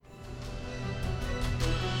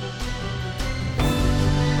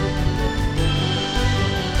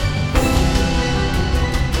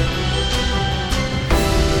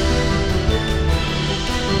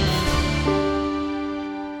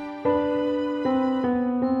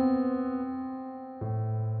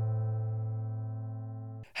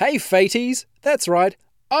Hey Faties, that's right,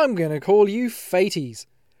 I'm going to call you Faties.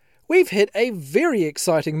 We've hit a very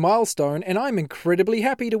exciting milestone and I'm incredibly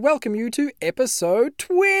happy to welcome you to episode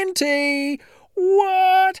 20!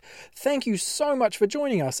 What? Thank you so much for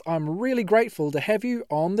joining us. I'm really grateful to have you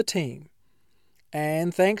on the team.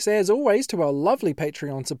 And thanks as always to our lovely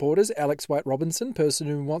Patreon supporters Alex White Robinson, Person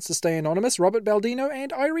Who Wants to Stay Anonymous, Robert Baldino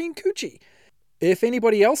and Irene Cucci. If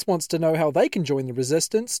anybody else wants to know how they can join the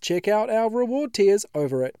resistance, check out our reward tiers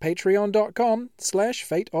over at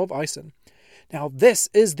patreon.com/fateofison. Now this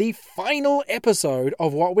is the final episode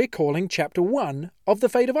of what we're calling Chapter 1 of the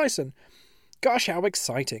Fate of Ison. Gosh, how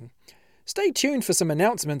exciting. Stay tuned for some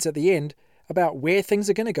announcements at the end about where things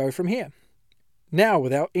are going to go from here. Now,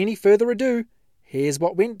 without any further ado, here's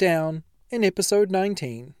what went down in episode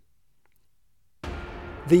 19.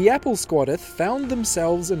 The Apple Squadeth found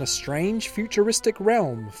themselves in a strange futuristic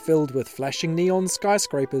realm filled with flashing neon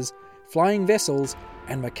skyscrapers, flying vessels,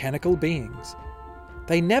 and mechanical beings.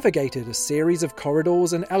 They navigated a series of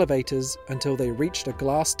corridors and elevators until they reached a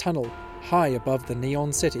glass tunnel high above the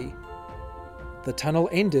neon city. The tunnel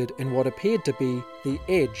ended in what appeared to be the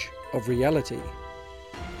edge of reality.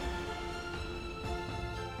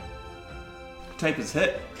 Tape is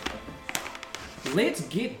hit. Let's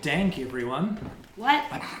get dank, everyone. What?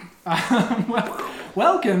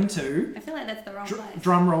 Welcome to... I feel like that's the wrong place.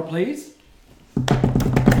 Drum roll, please.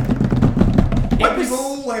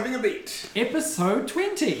 People having a beat. Episode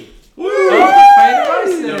 20. Woo!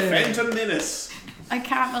 The The Phantom Menace. I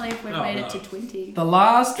can't believe we've made it to 20. The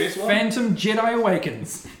last Best one. Phantom Jedi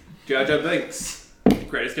Awakens. Jar Jar Binks.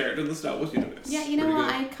 Greatest character in the Star Wars universe. Yeah, you know Pretty what?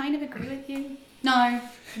 good. I kind of agree with you. No, I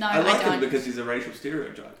like don't. him because he's a racial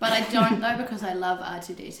stereotype. But I don't though because I love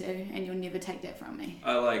R2D2 and you'll never take that from me.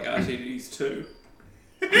 I like RTDs too.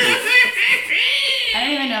 I don't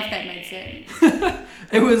even know if that made sense.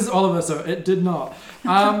 It was Oliver, so it did not.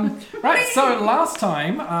 Right, so last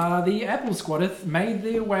time, the Apple Squadeth made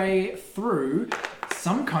their way through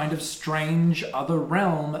some kind of strange other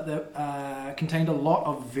realm that contained a lot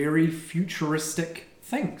of very futuristic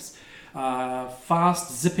things.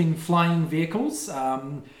 Fast zipping flying vehicles,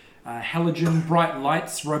 halogen bright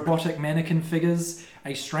lights, robotic mannequin figures,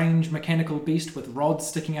 a strange mechanical beast with rods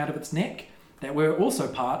sticking out of its neck that were also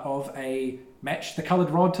part of a match the coloured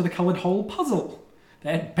rod to the coloured hole puzzle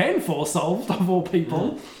that Banfor solved, of all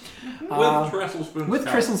people. With Trestle Spoon's With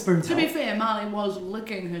help. Trestle Spoon's To help. be fair, Marley was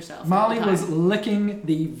licking herself. Marley all the was time. licking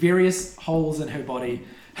the various holes in her body.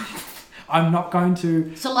 I'm not going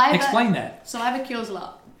to Saliva. explain that. Saliva kills a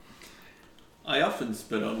lot. I often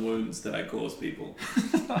spit on wounds that I cause people.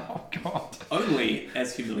 Oh, God. Only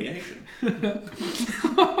as humiliation.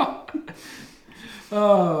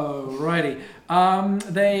 Oh, righty.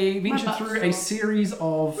 They ventured butt's through a sore. series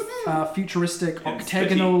of futuristic And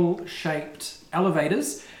octagonal-shaped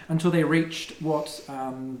elevators until they reached what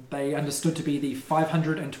they understood to be the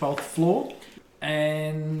 512th floor.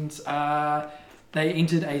 And they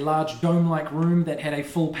entered a large dome-like room that had a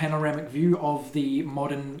full panoramic view of the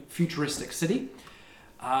modern futuristic city.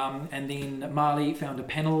 And then Marley found a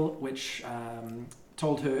panel which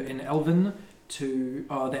told her in Elven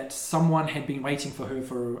that someone had been waiting for her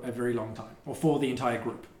for a very long time, or for the entire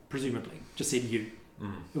group, presumably. Just said you.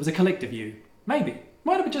 It was a collective you. Maybe.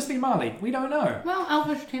 Might have just been Marley. We don't know. Well,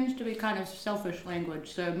 Elvish tends to be kind of selfish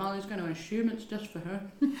language, so Marley's going to assume it's just for her.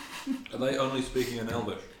 Are they only speaking in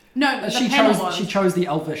Elvish? No, but the panel was. She chose the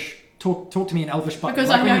Elvish. Talk to me in Elvish, but Because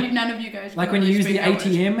like I know when none of you guys. like can when you really use the speak Elvish.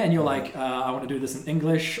 ATM and you're like, I want to do this in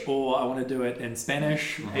English or I want to do it in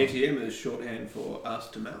Spanish. ATM is shorthand for ass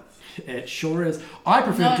to mouth. It sure is. I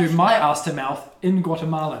prefer No, to do it's my like- ass to mouth in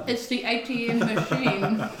Guatemalan. It's the ATM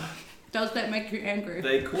machine. Does that make you angry?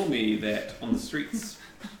 They call me that on the streets.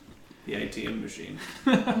 The ATM machine.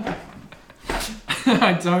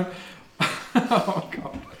 I don't. Oh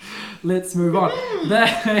God. Let's move on.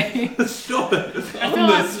 They. Stop it! It's I on feel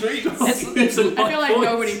the like- street. It's I feel like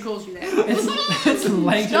nobody calls you that. it's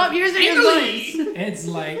late. Stop using your voice. It's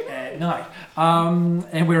late at night,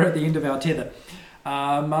 and we're at the end of our tether.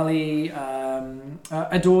 Marley,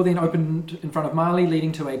 a door then opened in front of Marley,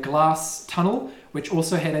 leading to a glass tunnel, which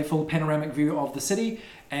also had a full panoramic view of the city,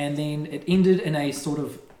 and then it ended in a sort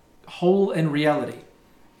of hole in reality.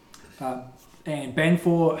 And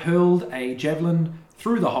Banfor hurled a javelin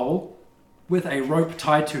through the hole with a rope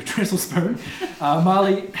tied to a trestle spoon.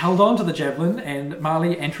 Marley held on to the javelin, and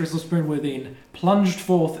Marley and Trestle Spoon were then plunged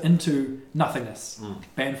forth into nothingness.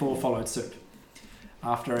 Banfor followed suit.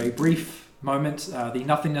 After a brief moment, the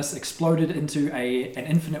nothingness exploded into an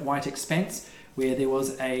infinite white expanse where there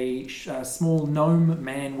was a small gnome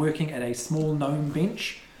man working at a small gnome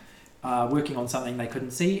bench. working on something they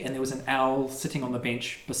couldn't see, and there was an owl sitting on the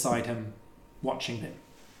bench beside him, watching them.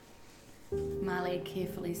 Marley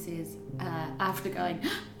carefully says, after going,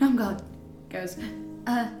 "Oh God," goes,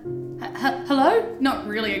 hello? Not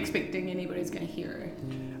really expecting anybody's going to hear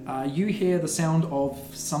her. You hear the sound of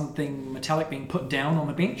something metallic being put down on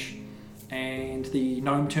the bench, and the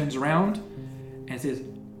gnome turns around and says,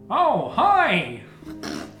 "Oh, hi!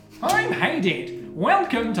 I'm Hayded.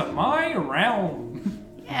 Welcome to my realm."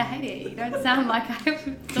 Yeah, hey, you don't sound like I thought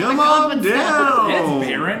Come a god on would sound. down. It's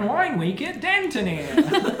beer and wine week at Dantonia.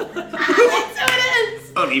 That's who it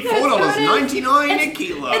is! Only That's who it is. $4.99 a It's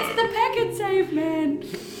kilo. the packet save, man.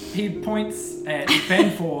 He points at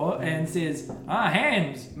Banfor and says,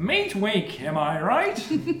 Hans, meat week, am I right?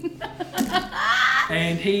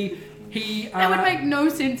 And he That would make no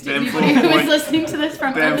sense to Ben anybody Ford who is points- listening to this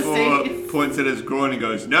from overseas. Points at his groin and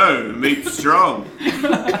goes, "No, meat's strong."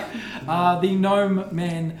 the gnome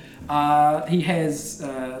man, he has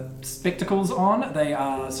spectacles on. They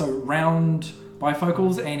are so round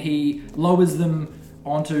bifocals, and he lowers them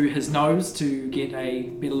onto his nose to get a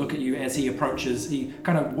better look at you as he approaches. He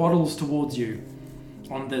kind of waddles towards you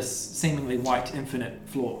on this seemingly white infinite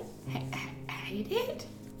floor. Hate it?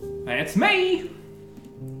 That's me!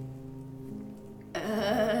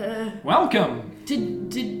 Welcome!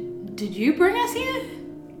 Did you bring us here?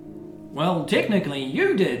 Well, technically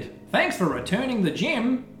you did. Thanks for returning the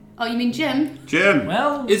gem. Oh, you mean Jim? Jim,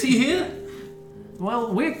 Well, Is he here?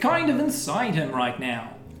 well, we're kind of inside him right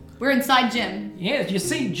now. We're inside Jim. Yes, you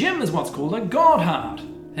see, Jim is what's called a god heart.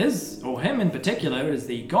 His, or him in particular, is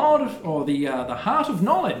the god, or the heart of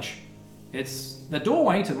knowledge. It's the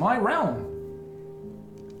doorway to my realm.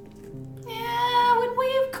 Yeah, would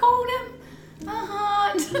we have called him a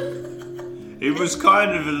heart? he was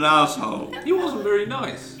kind of an asshole, He wasn't very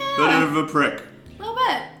nice. bit of a prick. A little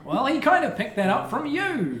bit. Well, he kind of picked that up from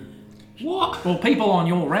you. What? Well, people on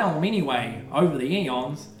your realm anyway, over the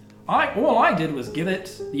eons. All I did was give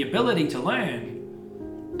it the ability to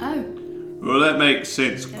learn. Oh. Well, that makes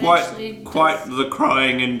sense. actually Quite does. the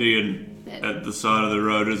crying Indian That- at the side of the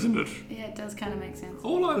road, isn't it? Yeah, it does kind of make sense.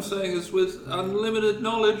 All I'm saying is with unlimited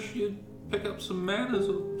knowledge, you'd pick up some manners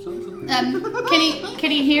or something.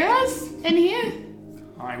 Can he hear us in here?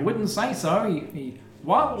 I wouldn't say so.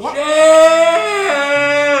 What?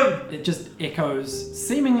 Jim! It just echoes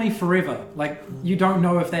seemingly forever. Like, you don't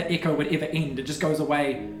know if that echo would ever end. It just goes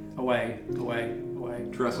away, away, away, away.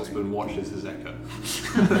 Dresselspin watches his echo.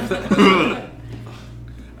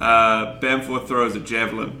 Bamforth throws a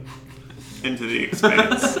javelin into the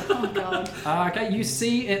expanse. Oh god. Okay, you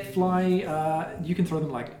see it fly, you can throw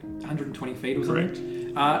them like 120 feet or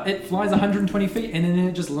something. It flies 120 feet and then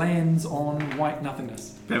it just lands on white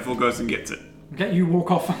nothingness. Bamforth goes and gets it. Okay, you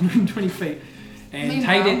walk off 120 feet and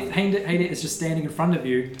Meanwhile- Haydet is just standing in front of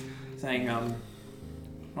you saying,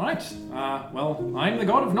 right, well, I'm the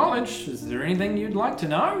god of knowledge. Is there anything you'd like to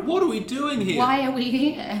know? What are we doing here? Why are we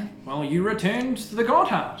here? Well, you returned to the god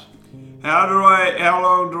heart. How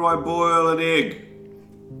long do I boil an egg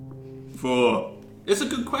for? It's a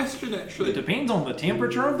good question, It actually. depends on the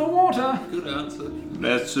temperature of the water Good answer.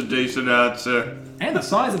 That's a decent answer. and the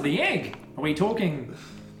size of the egg. Are we talking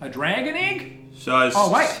a dragon egg? Size.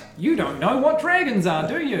 Oh, wait, you don't know what dragons are,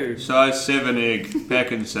 do you? Size 7 egg.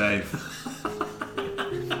 Pack and save.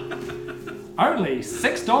 Only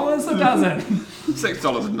 $6 a dozen.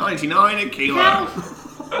 $6.99 a kilo. How?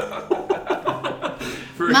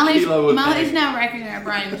 For a kilo of Molly's egg. now racking her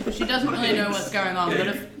brains because she doesn't really know what's going on. But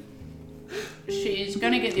if she's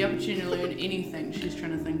going to get the opportunity to learn anything, she's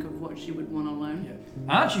trying to think of what she would want to learn.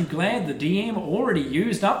 Aren't you glad the DM already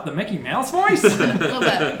used up the Mickey Mouse voice? A little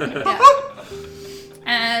bit. Yeah.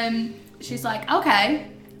 She's like,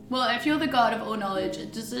 okay, well, if you're the god of all knowledge,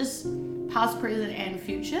 does this past, present, and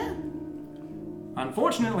future?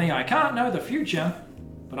 Unfortunately, I can't know the future,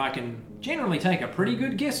 but I can generally take a pretty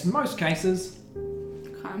good guess in most cases.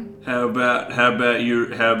 Okay. How about you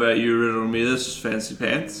riddle me this, Fancy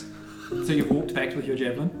Pants? So you've walked back with your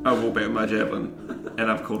javelin. I walk back with my javelin,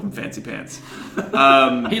 and I've called him Fancy Pants.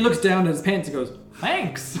 He looks down at his pants and goes,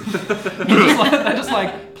 thanks. They're just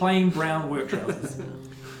like plain brown work trousers.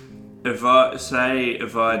 If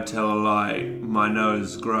I tell a lie, my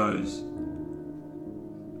nose grows.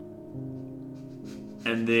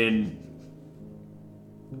 And then...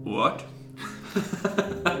 What?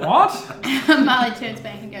 What? Molly turns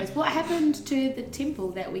back and goes, what happened to the temple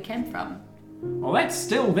that we came from? Well, that's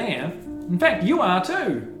still there. In fact, you are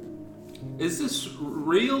too. Is this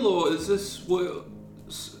real or is this what?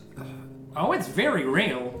 Oh, it's very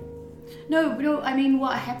real. No, I mean,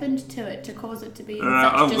 what happened to it to cause it to be in such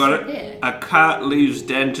I've got disrepair? it. A cart leaves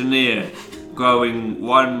Dantonia. going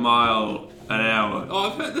 1 mile an hour. Oh,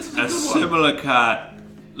 I've heard this is a A good one. similar cart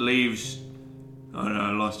leaves. Oh no,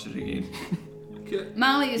 I lost it again.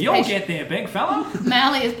 Marley is You'll get there, big fella.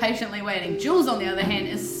 Marley is patiently waiting. Jules, on the other hand,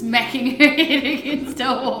 is smacking her head against a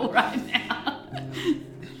wall right now.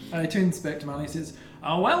 He turns back to Marley and says,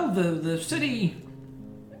 "Oh well, the city.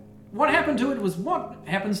 What happened to it was what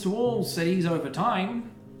happens to all cities over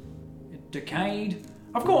time. It decayed.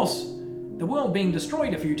 Of course, the world being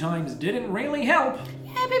destroyed a few times didn't really help.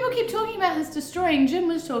 Yeah, people keep talking about this destroying. Jim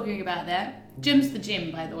was talking about that. Jim's the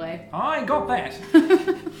Jim, by the way. I got that.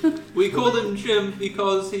 We called him Jim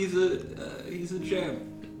because he's a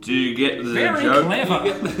gem. Do you get the Very joke?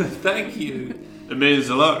 clever. Thank you, It means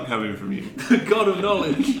a lot coming from you. God of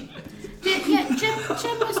knowledge. Yeah,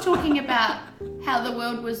 Jim was talking about how the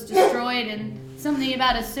world was destroyed and something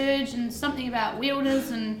about a surge and something about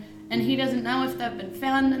wielders and he doesn't know if they've been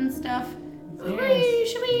found and stuff.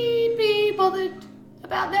 Should we be bothered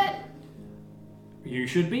about that? You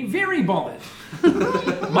should be very bothered.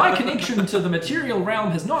 My connection to the material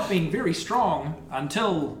realm has not been very strong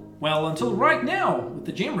until right now, with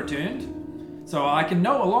the gem returned. So I can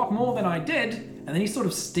know a lot more than I did. And then he sort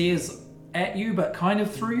of stares at you, but kind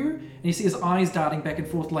of through you. And you see his eyes darting back and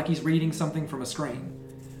forth like he's reading something from a screen.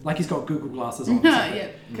 Like he's got Google glasses on. Yeah,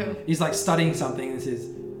 cool. He's like studying something and says,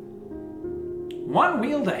 "One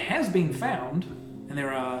wielder has been found, and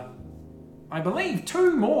there are, I believe,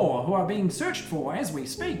 2 more who are being searched for as we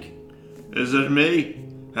speak. Is it me?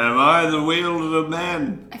 Am I the wielder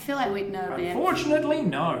man? I feel like we'd know, man. Unfortunately,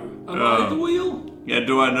 no. Am I the wheel? Yeah,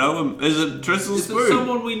 do I know him? Is it Tristle Is it Spoon?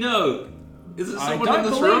 someone we know? Is it I someone in don't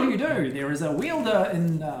this believe room? you do. There is a wielder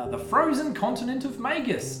in the frozen continent of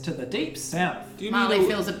Magus to the deep south. Do you Marley mean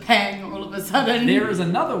feels a pang all of a sudden. There is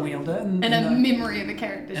another wielder in and a the, memory of a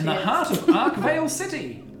character in she the has. heart of Arkvale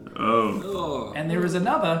City. Oh. Oh, And there is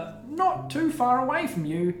another not too far away from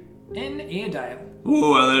you in Airedale.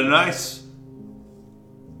 Ooh, are they nice?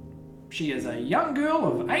 She is a young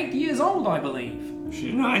girl of 8 years old, I believe.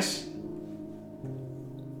 She nice?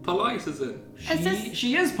 polite is it?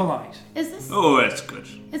 She is polite. Is Oh, that's good.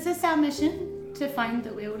 this our mission? To find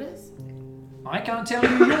the wielders? I can't tell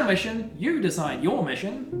you your mission. You decide your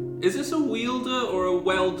mission. Is this a wielder or a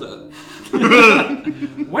welder?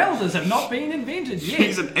 Welders have not been invented yet.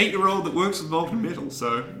 He's an 8-year-old that works with molten metal,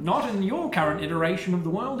 so... Not in your current iteration of the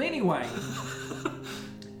world anyway.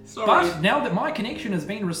 Sorry. But now that my connection has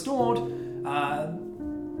been restored,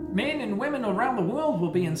 men and women around the world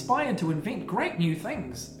will be inspired to invent great new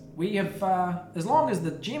things. We have, as long as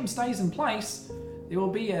the gem stays in place, there will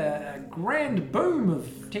be a grand boom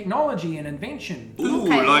of technology and invention. Ooh,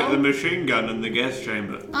 Okay, like well- the machine gun in the gas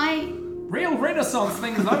chamber. Real Renaissance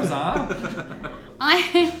things those are.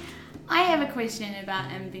 I have a question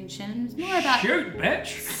about inventions. More about Shoot,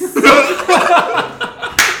 bitch.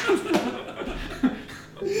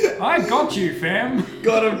 I got you, fam.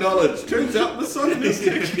 God of knowledge. Turns out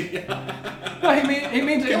misogynistic. No, he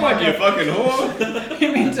meant it in Come like on, you fucking whore. he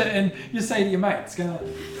meant it in, you say to your mates, go,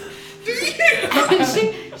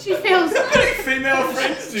 she feels How many female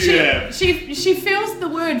friends do you have? she feels the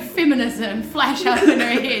word feminism flash up in her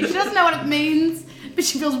head. She doesn't know what it means, but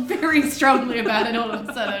she feels very strongly about it all of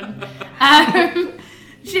a sudden.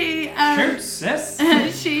 shoot, sis.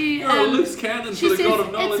 She You're a loose cannon she for the says god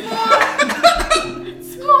of knowledge.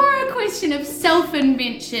 it's more a question of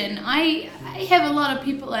self-invention. I have a lot of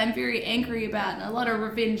people I'm very angry about and a lot of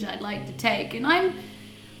revenge I'd like to take, and I'm,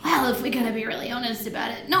 well, if we're going to be really honest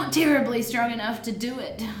about it, not terribly strong enough to do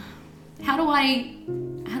it. How do I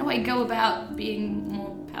go about being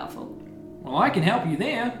more powerful? Well, I can help you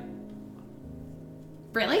there.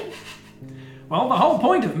 Really? Well, the whole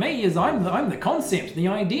point of me is I'm the concept, the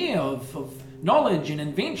idea of knowledge and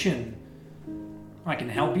invention. I can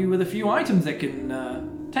help you with a few items that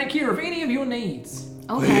can take care of any of your needs.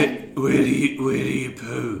 Okay. Where do you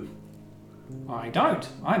poo? I don't.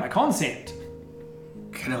 I'm a concept.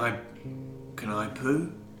 Can I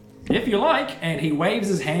poo? If you like, and he waves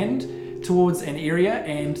his hand towards an area,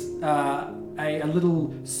 and a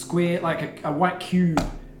little square, like a white cube,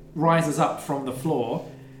 rises up from the floor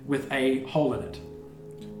with a hole in it.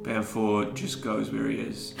 Band 4 just goes where he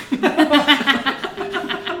is.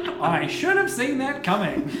 I should have seen that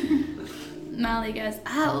coming. Marley goes,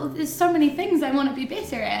 well, there's so many things I want to be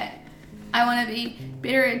better at. I want to be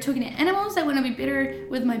better at talking to animals. I want to be better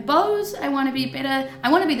with my bows. I want to be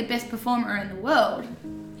the best performer in the world.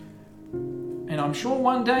 And I'm sure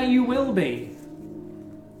one day you will be.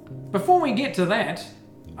 Before we get to that,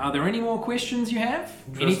 are there any more questions you have?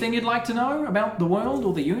 Anything you'd like to know about the world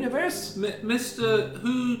or the universe? Mister,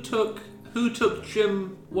 who took Who took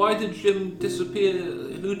Jim? Why did Jim disappear?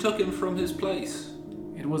 Who took him from his place?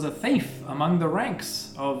 It was a thief among the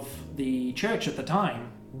ranks of the church at the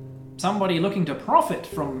time. Somebody looking to profit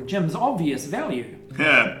from Jim's obvious value.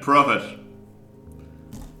 Yeah, profit.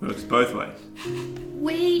 Works both ways.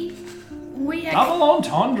 We are Double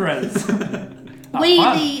entendres. we,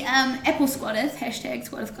 fun. the Apple Squatters, hashtag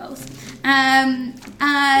Squatters Goals,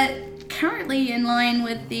 are currently in line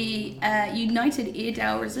with the United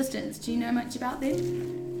Airedale Resistance. Do you know much about them?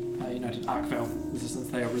 United Arkvale Resistance.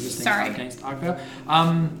 They are resisting Sorry. against Arkvale.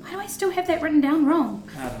 Why do I still have that written down wrong?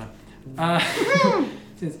 I don't know.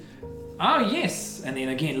 Says, yes, and then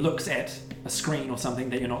again looks at a screen or something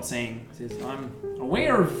that you're not seeing. Says, I'm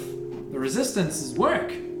aware of the Resistance's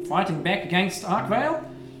work, fighting back against Arkvale.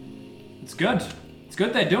 It's good. It's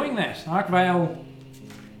good they're doing that. Arkvale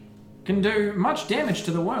can do much damage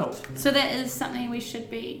to the world. So that is something we should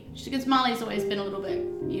be... Because Marley's always been a little bit,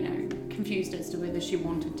 confused as to whether she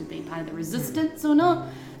wanted to be part of the Resistance or not.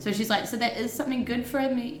 So she's like, so that is something good for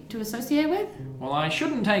me to associate with? Well, I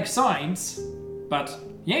shouldn't take sides, but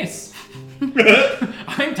yes.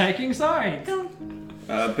 I'm taking sides.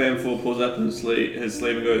 Penfold pulls up his sleeve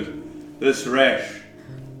and goes, "This rash,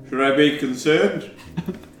 should I be concerned?"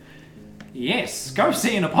 Yes, go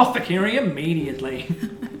see an apothecary immediately.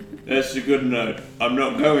 That's a good note. I'm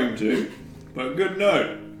not going to, but good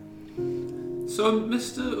note. So,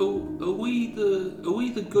 Mister, are we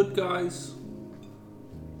the good guys?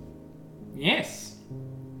 Yes.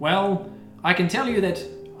 Well, I can tell you that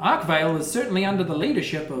Arkvale is certainly under the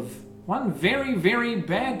leadership of one very, very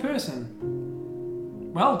bad person.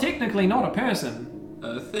 Well, technically not a person.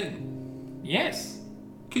 A thing. Yes.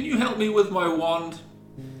 Can you help me with my wand?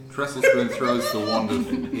 Trestlespoon throws the wand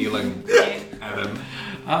of healing at him.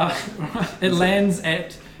 It lands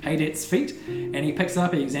at Haydet's feet, and he picks it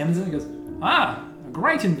up, he examines it, and goes, a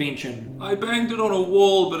great invention. I banged it on a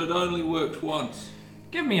wall, but it only worked once.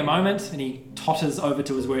 Give me a moment, and he totters over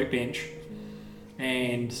to his workbench,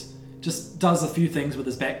 and just does a few things with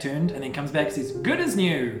his back turned, and then comes back and says, good as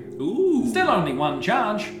new. Ooh. Still only one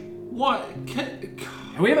charge. What?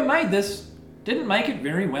 Whoever made this didn't make it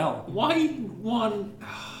very well. Why one?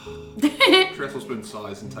 Trestlespoon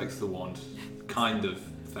sighs and takes the wand, kind of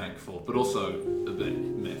thankful, but also a bit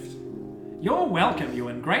miffed. You're welcome, you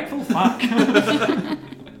ungrateful fuck.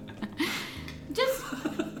 Just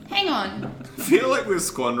hang on. I feel like we're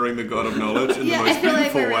squandering the god of knowledge in the I most feel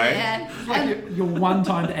like beautiful we're way. Your one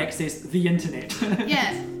time to access the internet.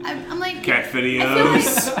 I'm like... Cat I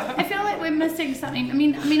videos. feel like we're missing something. I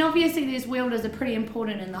mean, obviously these wielders are pretty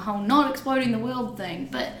important in the whole not exploding the world thing,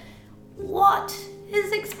 but what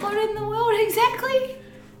is exploding the world exactly?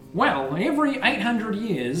 Well, every 800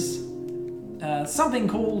 years, something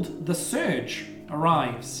called the Surge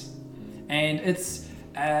arrives. And it's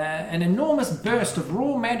an enormous burst of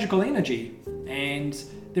raw magical energy. And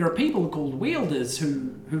there are people called wielders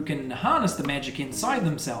who can harness the magic inside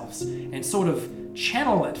themselves and sort of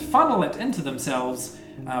channel it, funnel it into themselves,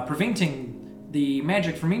 preventing the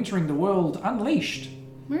magic from entering the world unleashed.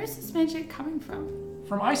 Where is this magic coming from?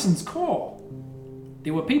 From Ison's core.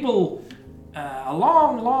 There were people a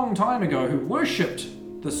long, long time ago who worshipped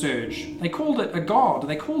the Surge. They called it a god.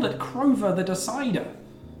 They called it Crover the Decider.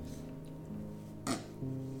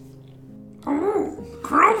 Oh,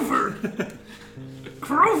 Crover!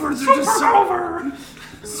 Crover the Decider!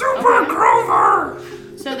 Super Crover!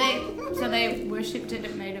 So they worshipped it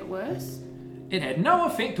and made it worse? It had no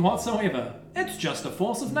effect whatsoever. It's just a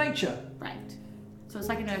force of nature. Right. So it's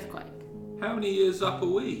like an earthquake. How many years up are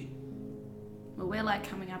we? Well, we're like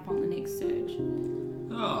coming up on the next surge.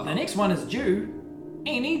 Oh, The next one is due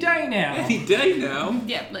any day now. any day now.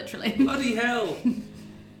 Yeah, literally. Bloody hell.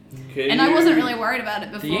 And I wasn't really worried about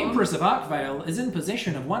it before. The Empress of Arkvale is in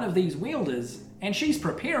possession of one of these wielders, and she's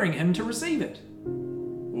preparing him to receive it.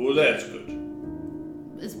 Well, that's good.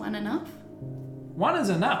 Is one enough? One is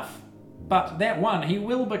enough, but that one, he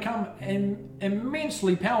will become an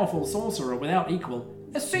immensely powerful sorcerer without equal,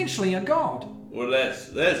 essentially a god. Well, that's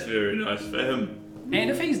very nice for him. And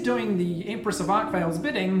if he's doing the Empress of Arkvale's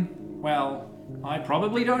bidding, well, I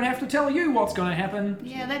probably don't have to tell you what's going to happen.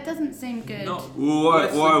 Yeah, that doesn't seem good. No. Well,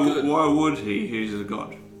 That's a good- why would he? He's a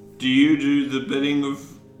god. Do you do the bidding of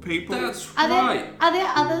people? That's Are right.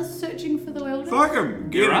 there others searching for the wilderness? Fuck him.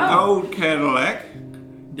 Get There a are. gold Cadillac.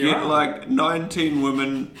 There Get are. like 19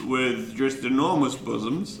 women with just enormous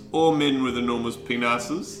bosoms, or men with enormous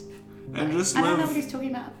penises, and just I don't know what live. he's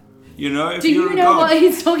talking about. You know, if Do you're you a know god. what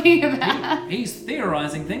he's talking about? He's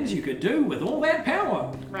theorizing things you could do with all that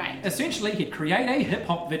power. Right. Essentially, he'd create a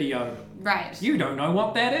hip-hop video. Right. You don't know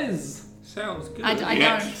what that is. Sounds good. I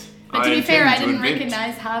Yes. But to be fair, I didn't invent.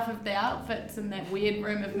 recognise half of the outfits in that weird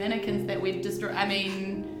room of mannequins that we'd destroyed. I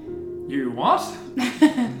mean, You what?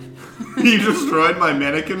 You destroyed my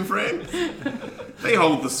mannequin friends? They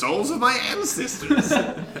hold the souls of my ancestors.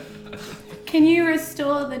 can you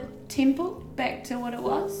restore the temple back to what it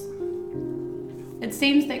was? It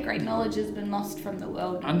seems that great knowledge has been lost from the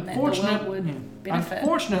world and that the world would benefit.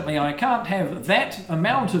 Unfortunately, I can't have that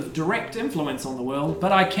amount of direct influence on the world,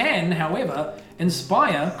 but I can, however,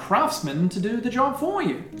 inspire craftsmen to do the job for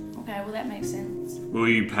you. Okay, well that makes sense. Will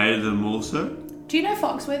you pay them also? Do you know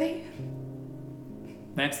Foxworthy?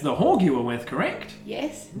 That's the hog you were with, correct?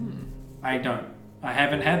 Yes. I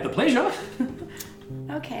haven't had the pleasure.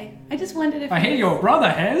 Okay. I just wondered if I hear your brother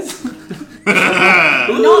has.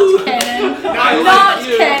 not canon. Not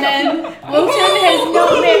canon. Wilton has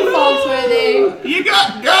not met Foxworthy. You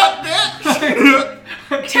got that?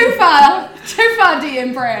 Too far,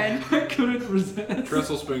 DM Brad. I couldn't resist.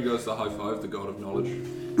 Trestle Spoon goes to high five the god of knowledge.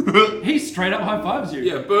 He straight up high fives you.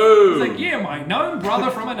 Yeah, boom! He's like, yeah, my gnome brother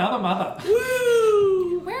from another mother.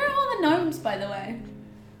 Woo! Where are all the gnomes, by the way?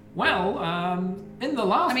 Well, in the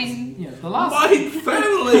last... I mean- the last... My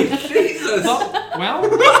family! Jesus! Well,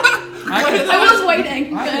 I was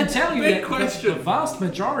waiting. I can tell you Big that question. the vast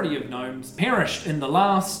majority of gnomes perished in the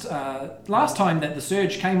last time that the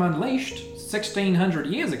surge came unleashed, 1600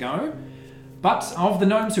 years ago. But of the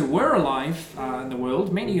gnomes who were alive in the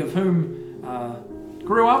world, many of whom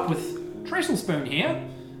grew up with Trestle Spoon here,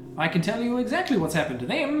 I can tell you exactly what's happened to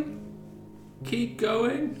them. Keep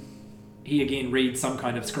going. He again reads some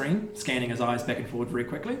kind of screen, scanning his eyes back and forward very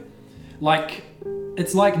quickly.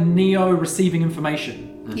 It's like Neo receiving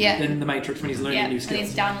information Yeah. in the Matrix when he's learning Yeah, new and skills.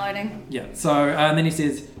 he's downloading. Yeah, so and then he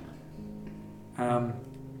says,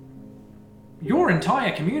 your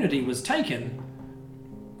entire community was taken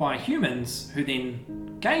by humans who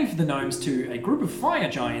then gave the gnomes to a group of fire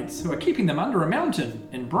giants who are keeping them under a mountain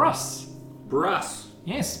in Bruss. Bruss.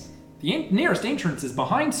 Yes, the nearest entrance is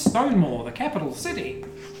behind Stonemore, the capital city.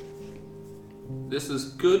 This is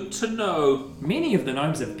good to know. Many of the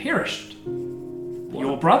gnomes have perished.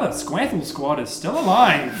 Your brother, Squathel Squad, is still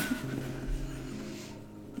alive.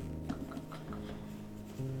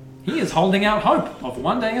 He is holding out hope of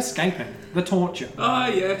one day escaping the torture. Ah,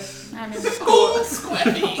 yes. I remember, Oh,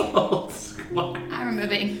 Squaffy! Oh, Squaff. I remember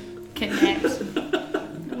being kidnapped.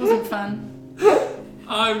 It wasn't fun.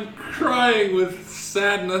 I'm crying with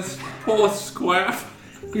sadness. Poor Squaff.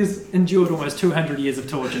 He's endured almost 200 years of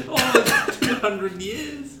torture. Almost 200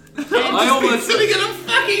 years. I Been almost sitting in a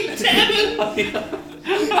fucking tavern,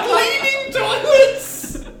 cleaning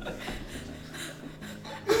toilets,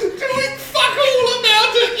 doing fuck all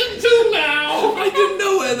about it until now. I didn't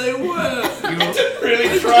know where they were. I didn't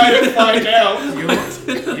really try to find out.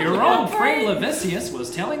 Your old friend Levisius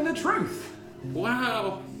was telling the truth.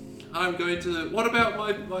 Wow. I'm going to. What about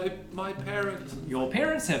my parents? Your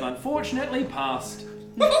parents have unfortunately passed.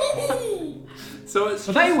 So it's.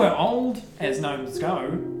 So they were old, as gnomes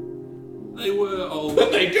go. They were old.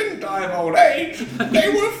 But they didn't die of old age. They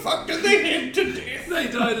were fucked in the head to death. They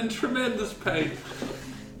died in tremendous pain.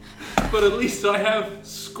 But at least I have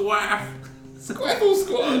Squaff. Squaffle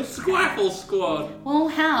Squad. Squaffle Squad. Well,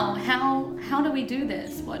 how do we do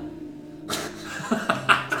this? What?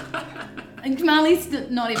 And Marley's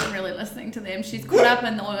not even really listening to them. She's caught up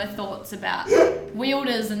in all her thoughts about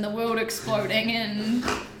wielders and the world exploding and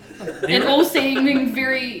it all seeming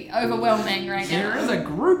very overwhelming right There now. is a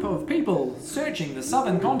group of people searching the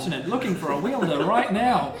southern continent looking for a wielder right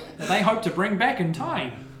now that they hope to bring back in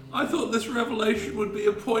time. I thought this revelation would be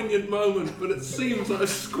a poignant moment, but it seems I've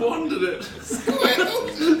squandered it.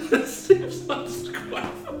 Squaffle. It seems like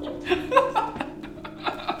Squaffle.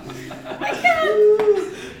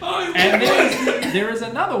 And there is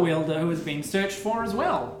another wielder who has been searched for as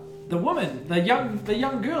well. The woman, the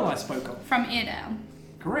young girl I spoke of. From Airedale.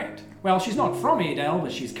 Correct. Well, she's not from Airedale,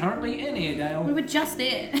 but she's currently in We Airedale. were just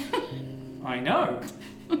there. I know.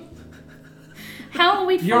 How will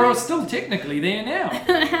we You're find still technically there now.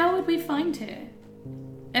 How would we find her?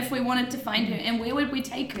 If we wanted to find her, and where would we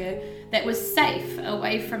take her that was safe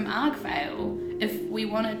away from Arkvale if we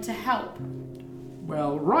wanted to help?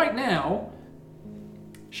 Well, right now,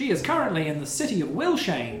 she is currently in the city of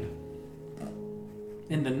Wilshane,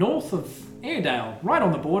 in the north of Airedale, right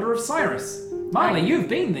on the border of Cyrus. Marley, you've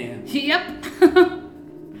been there. Yep.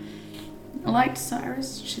 I liked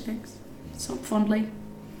Cyrus, she thinks so fondly.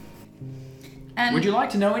 And Would you like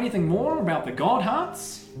to know anything more about the God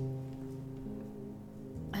Hearts?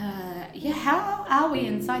 yeah, how are we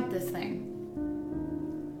inside this thing?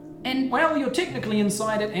 And Well, you're technically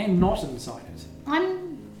inside it and not inside it.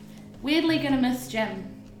 I'm weirdly gonna miss Jim.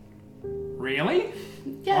 Really?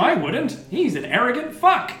 Yeah. I wouldn't. He's an arrogant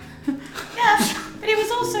fuck. Yeah, but he was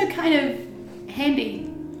also kind of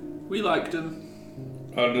handy. We liked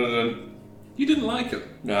him. I didn't. You didn't like him.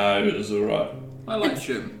 No, it was alright. I like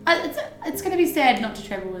Jim. It's going to be sad not to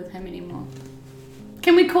travel with him anymore.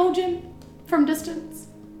 Can we call Jim from distance?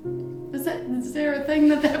 Is there a thing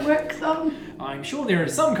that works on? I'm sure there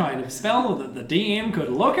is some kind of spell that the DM could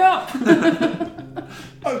look up.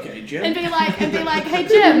 Okay, Jim. And be like, hey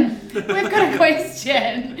Jim, we've got a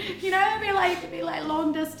question. You know, it'd be like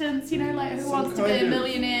long distance. You know, like Who Some Wants to Be kind a of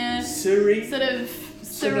Millionaire? Siri. Sort of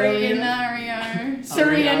Scenario?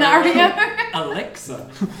 Scenario. Alexa.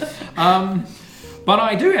 But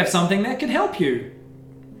I do have something that could help you.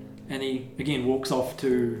 And he again walks off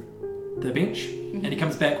to the bench, and he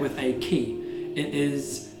comes back with a key. It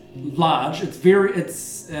is large.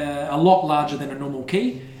 It's a lot larger than a normal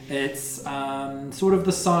key. It's sort of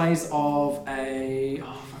the size of a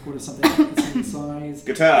what is something the same size?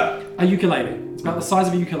 Guitar. A ukulele. It's about the size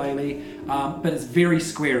of a ukulele, but it's very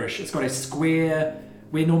squarish. It's got a square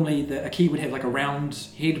where normally a key would have like a round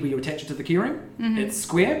head where you attach it to the keyring. Mm-hmm. It's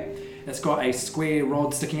square. It's got a square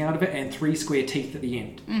rod sticking out of it and 3 square teeth at the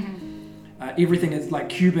end. Everything is like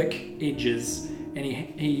cubic edges, and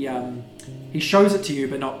he shows it to you,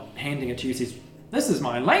 but not handing it to you. He says, "This is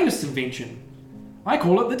my latest invention. I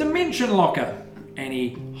call it the Dimension Locker." And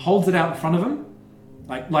he holds it out in front of him,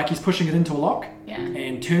 like he's pushing it into a lock,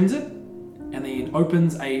 and turns it, and then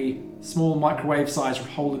opens a small microwave-sized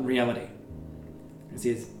hole in reality. He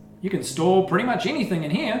says, "You can store pretty much anything in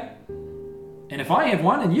here, and if I have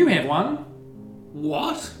one and you have one,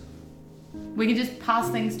 What? We could just pass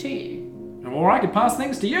things to you. or I could pass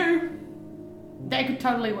things to you." That could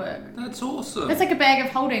totally work. That's awesome. It's like a bag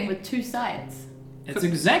of holding with 2 sides. It's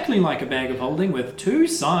exactly like a bag of holding with 2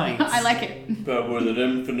 sides. I like it. But with an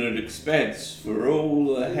infinite expanse for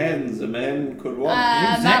all the hands a man could want.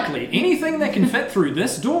 Exactly. Anything that can fit through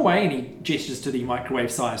this doorway, and he gestures to the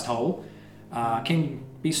microwave-sized hole, can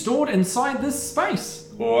be stored inside this space.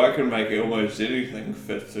 Or I can make almost anything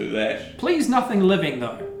fit through that. Please, nothing living,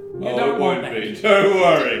 though. You Oh, don't it want won't that. be. Don't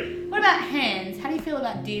worry. What about hands? How do you feel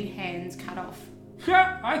about dead hands cut off?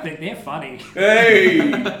 I think they're funny. Hey!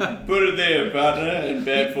 Put it there, partner. And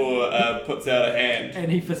Badfor puts out a hand.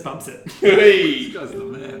 And he fist bumps it. Hey! This guy's the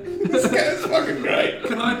man. This guy's fucking great.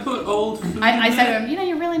 Can I put old food I in say to there? him,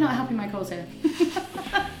 you're really not helping my cause here.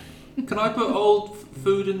 Can I put old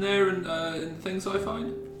food in there and things I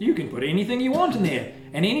find? You can put anything you want in there.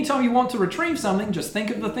 And anytime you want to retrieve something, just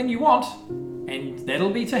think of the thing you want, and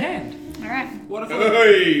that'll be to hand. Alright. What if I...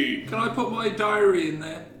 Hey! Can I put my diary in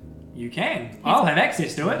there? You can. I'll have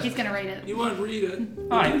access to it. He's gonna read it. You won't read it.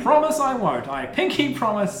 I promise I won't. I pinky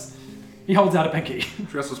promise. He holds out a pinky.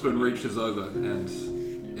 Trestlespoon reaches over and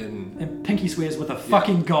And Pinky swears with a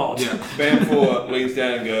fucking god. Yeah. Badfor leans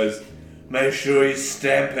down and goes, make sure you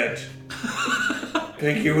stamp it.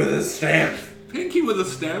 Pinky with a stamp. Pinky with a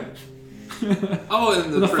stamp. Oh,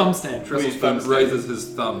 and With a thumb stamp. Trestlespoon Thumb stamp. raises his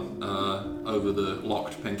thumb over the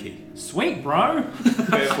locked pinky. Sweet, bro.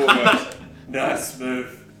 Badfor goes, nice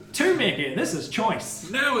move. 2 mega. This is choice.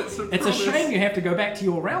 Now it's a It's a promise. shame you have to go back to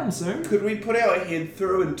your realm soon. Could we put our head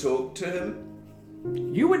through and talk to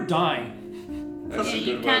him? You would die. That's Yeah, a you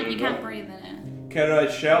good can't way you to can't go. breathe in it. Can I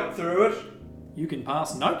shout through it? You can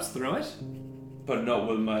pass notes through it. But not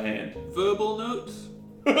with my hand. Verbal notes.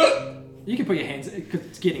 You can put your hands.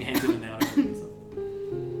 It's getting hands in and out.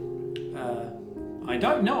 I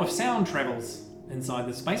don't know if sound travels inside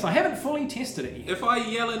this space. I haven't fully tested it yet. If I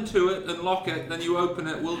yell into it and lock it, then you open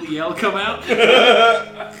it, will the yell come out?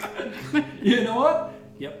 You know what?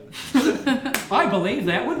 Yep. I believe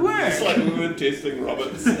that would work. It's like we were testing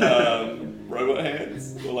Robert's robot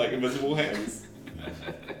hands, or like invisible hands.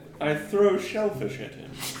 I throw shellfish at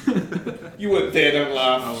him. You weren't there, don't I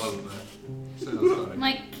laugh. love that. Sounds funny.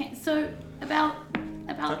 Like, so about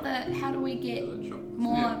the how do we get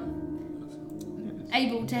more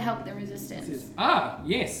able to help the resistance?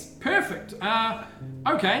 Yes, perfect.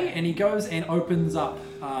 Okay, and he goes and opens up,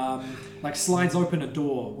 like slides open a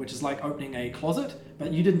door, which is like opening a closet,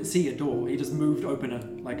 but you didn't see a door. He just moved open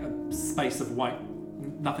a space of white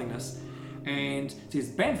nothingness, and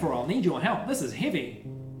says, "Badfor, I'll need your help. This is heavy."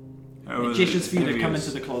 And gestures for you to come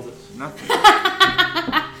into the closet. Nothing.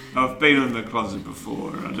 I've been in the closet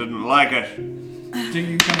before. I didn't like it. Do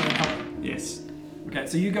you come in and help? Yes. Okay,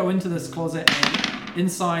 so you go into this closet, and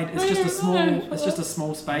inside it's just a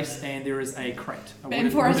small space, and there is a crate. A wooden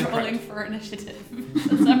Badfor is crate. rolling for initiative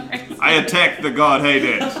for some reason. I attacked the god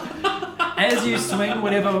Hades. As you swing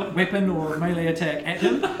whatever weapon or melee attack at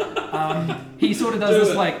him, he sort of does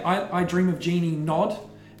this like I dream of Genie nod,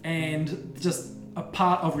 and just a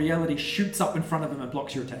part of reality shoots up in front of him and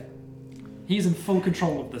blocks your attack. He's in full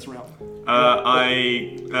control of this realm.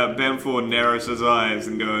 Bamford narrows his eyes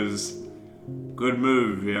and goes, "Good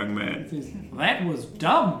move, young man. That was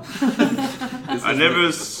dumb. I never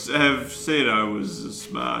have said I was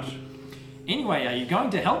smart. Anyway, are you going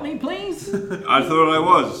to help me, please? I thought I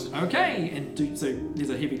was." Okay. So there's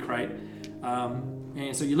a heavy crate.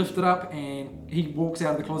 And so you lift it up and he walks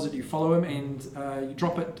out of the closet, you follow him and you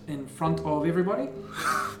drop it in front of everybody.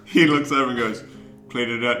 He looks over and goes, "Clean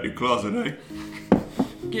it out your closet, eh?"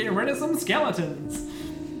 Get rid of some skeletons.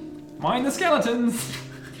 Mind the skeletons. It's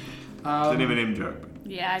an Eminem joke.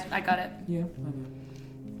 Yeah, I got it. Yeah, I know.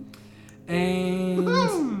 And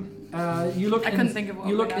you look. I couldn't think of what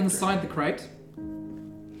you look went after inside the crate,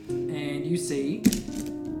 and you see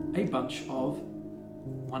a bunch of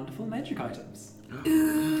wonderful magic items.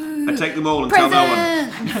 I take them all and tell no one.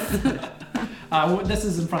 Well, this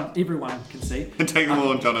is in front. Everyone can see. I take them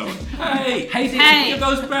all and tell no one. Hey! Hayden, Give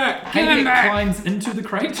those back! Give him Hayden back. climbs into the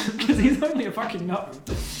crate because he's only a fucking gnome,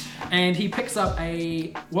 and he picks up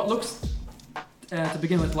what looks to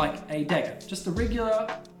begin with like a dagger, just a regular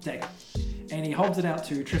dagger, and he holds it out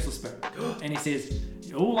to Trestlespoon, and he says,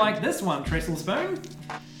 "You'll like this one, Trestlespoon."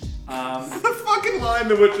 The fucking Lion,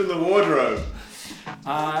 the Witch, and the Wardrobe.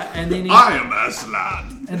 And then he, I am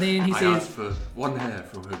Aslan. and then he I says, asked for one hair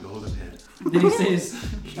from her golden head. then he says,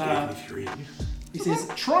 She gave me 3. he says,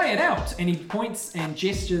 "Try it out," and he points and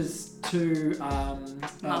gestures to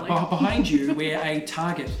behind you where a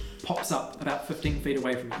target pops up about 15 feet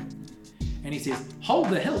away from you, and he says, "Hold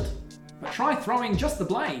the hilt, but try throwing just the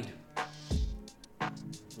blade."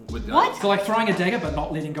 With that, What? So like throwing a dagger but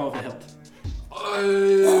not letting go of the hilt.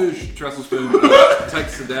 Oh, Trestlespoon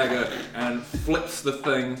takes the dagger and flips the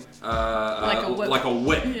thing Like a whip. like a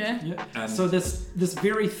whip. Yeah. Yeah. And- So this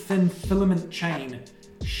very thin filament chain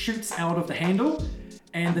shoots out of the handle,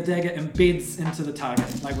 and the dagger embeds into the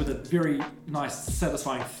target, like with a very nice,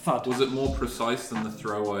 satisfying thud. Was it more precise than the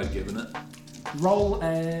throw I had given it? Roll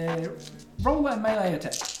a melee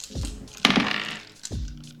attack.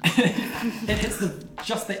 It hits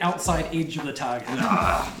just the outside edge of the target.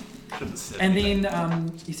 Shouldn't have said And anything.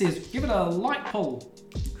 then he says, "Give it a light pull."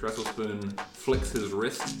 Trestlespoon flicks his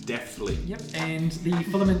wrist deftly. Yep. And the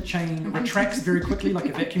filament chain retracts very quickly like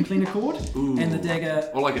a vacuum cleaner cord, and the dagger.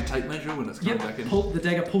 Or like a tape measure when it's coming back in. The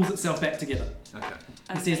dagger pulls itself back together. Okay.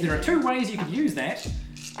 He says there are 2 ways you could use that.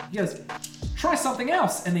 He goes, "Try something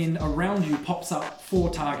else," and then around you pops up 4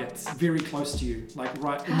 targets very close to you, like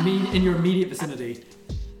right in your immediate vicinity.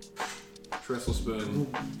 Trestlespoon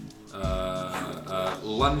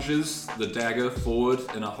lunges the dagger forward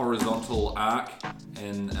in a horizontal arc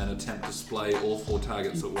in an attempt to splay all 4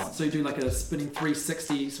 targets at once. So you do like a spinning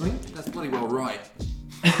 360 swing. That's bloody well right.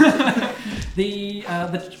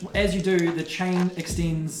 As you do, the chain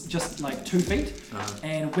extends just like 2 feet,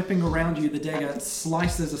 and whipping around you, the dagger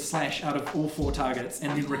slices a slash out of all 4 targets,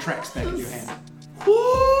 and then retracts back in your hand.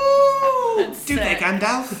 That's Do that, sick.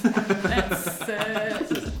 Gandalf. That's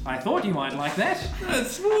sick. I thought you might like that.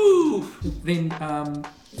 That's woo! Then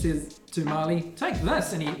says to Marley, "Take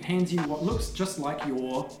this," and he hands you what looks just like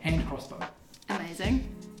your hand crossbow.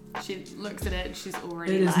 Amazing. She looks at it. She's It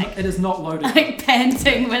already is it is not loaded. like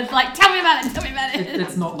panting with like, tell me about it. Tell me about it.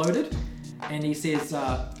 It's not loaded, and he says,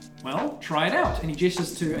 "Well, try it out." And he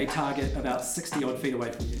gestures to a target about 60 odd feet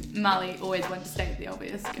away from you. Molly always went to state the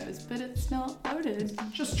obvious. Goes, but it's not loaded.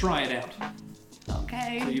 Just try it out. So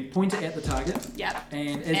Okay. you point it at the target, Yep.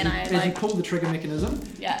 and And as you pull the trigger mechanism,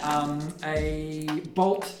 Yeah. a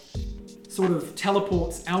bolt sort of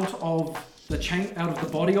teleports out of the chain, out of the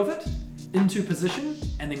body of it, into position,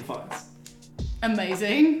 and then fires.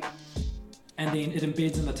 Amazing. And then it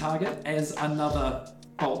embeds in the target as another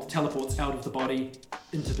bolt teleports out of the body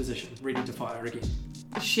into position, ready to fire again.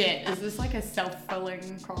 Shit. Is this like a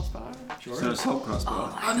self-filling crossbow? Sure. So it's Hulk crossbow.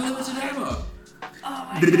 Unlimited ammo!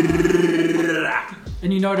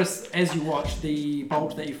 And you notice as you watch, the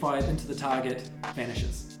bolt that you fired into the target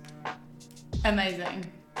vanishes.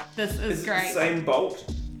 Amazing. This is Is great. the same bolt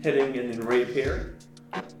hitting and then reappearing?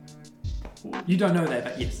 You don't know that,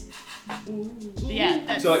 but yes. Yeah,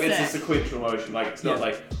 that's So like it's sick. a sequential motion, like it's not Yeah.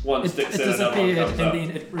 like one It sticks in, another one disappeared comes and up. then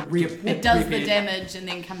it It does the reappeared. damage and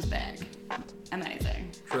then comes back. Amazing.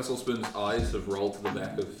 Trestlespoon's eyes have rolled to the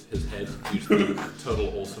back of his head due to the total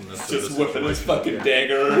awesomeness of Just the whipping his situation. fucking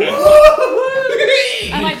dagger.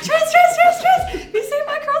 I'm like, Tress! You see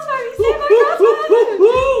my crossbow!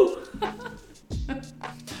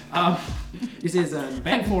 He says,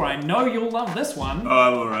 Banfor, I know you'll love this one. Oh,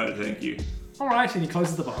 I'm alright, thank you. Alright, and he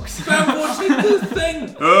closes the box. What's this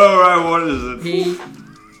thing? Alright, what is it?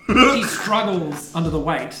 He struggles under the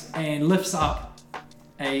weight and lifts up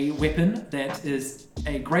a weapon that is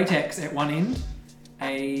a great axe at one end,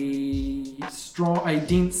 a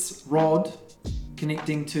dense rod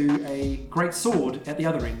connecting to a great sword at the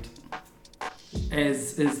other end,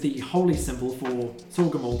 as is the holy symbol for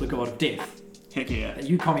Sorgamol, the god of death. Heck yeah.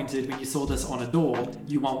 You commented when you saw this on a door,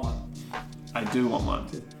 you want one. I do want one.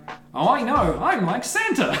 Oh, I know, I'm like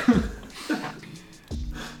Santa.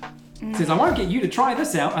 Says, I won't get you to try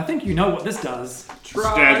this out. I think you know what this does.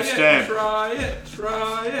 Try Stab. Try it. Could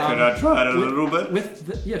I try it a little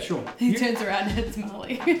bit? Yeah, sure. He turns around and hits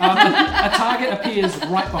Molly. A target appears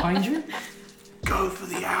right behind you. Go for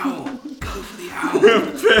the owl. Go for the owl.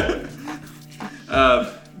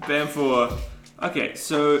 Bamfor. Okay,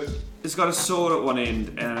 so it's got a sword at one end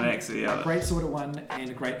and an axe at the other. Great sword at one and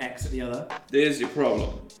a great axe at the other. There's your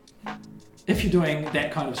problem. If you're doing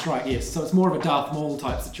that kind of strike, yes. So it's more of a Darth Maul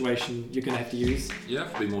type situation you're going to have to use. You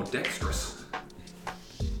have to be more dexterous.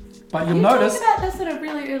 But you'll You notice... talked about this in a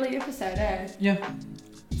really early episode, eh? Yeah. I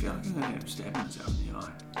feel like I'm going to end up stabbing myself in the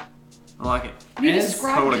eye. I like it. You As-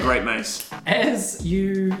 described Call it a it. great mace. As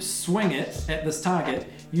you swing it at this target,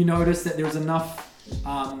 you notice that there's enough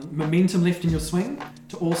momentum left in your swing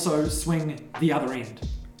to also swing the other end.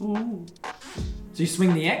 Ooh. So you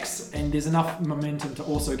swing the axe, and there's enough momentum to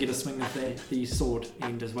also get a swing of the sword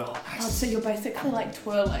end as well. Oh, so you're basically like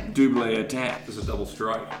twirling. Double attack. There's a double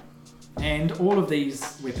strike. And all of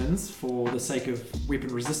these weapons, for the sake of weapon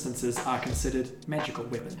resistances, are considered magical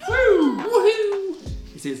weapons. Woo! Woohoo!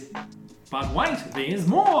 He says, but wait, there's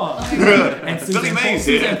more! And Billy Susan Mays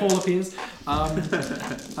here. Suzanne Paul appears.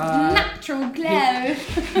 Natural glow.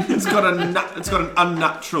 It's got an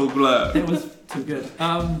unnatural glow. That was too good.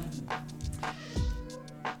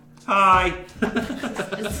 Hi.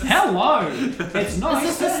 Hello! It's Is nice.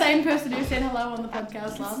 this the same person who said hello on the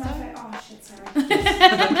podcast last time? Oh shit, sorry.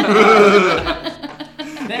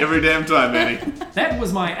 Every damn time, Manny. That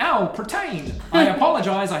was my owl, Pertain. I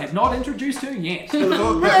apologise, I have not introduced her yet. I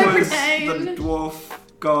thought that Hello, was Britain. the dwarf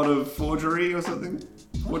god of forgery or something.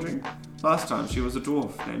 Forging. Last time she was a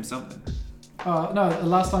dwarf named something. No,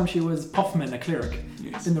 last time she was Poffman, a cleric,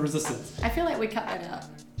 Yes. in the Resistance. I feel like we cut that out.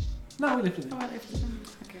 No, we left it Oh, there. I left it in.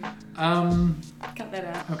 Okay. Cut that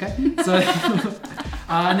out. Okay, so,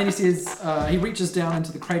 and then he says, he reaches down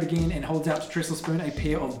into the crate again and holds out to Trestle Spoon a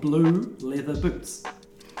pair of blue leather boots.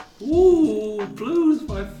 Ooh, blue's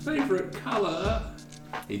my favourite colour.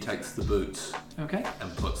 He takes the boots Okay.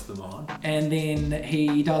 and puts them on. And then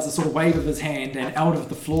he does a sort of wave of his hand, and out of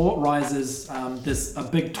the floor rises a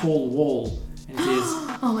big tall wall. And he says,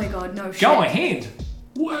 Oh my god, no shit. go ahead.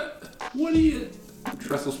 What are you...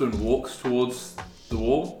 Trestlespoon walks towards the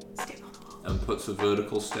wall Step on the wall. and puts a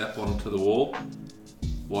vertical step onto the wall.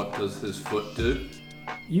 What does his foot do?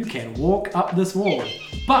 You can walk up this wall,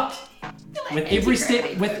 but with every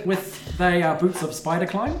step, with they are boots of spider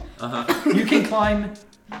climb, you can climb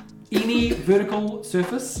any vertical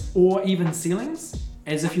surface or even ceilings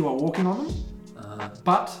as if you are walking on them.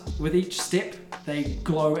 But with each step, they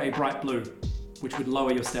glow a bright blue, which would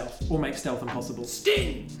lower your stealth or make stealth impossible.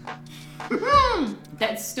 Sting!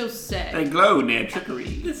 That's still sick. They glow near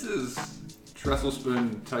trickery. This is...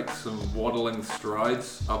 Trestlespoon takes some waddling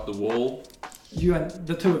strides up the wall, You and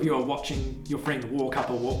the two of you are watching your friend walk up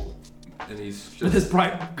a wall and he's with just... his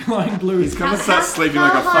bright glowing blue. He's gonna start sleeping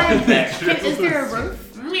like a high- fucking bitch. Is there a roof?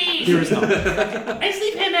 There is not. I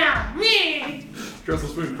sleep here now. Me.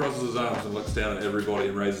 Trestlespoon crosses his arms and looks down at everybody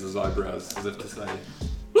and raises his eyebrows as if to say,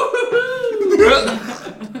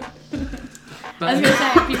 I was gonna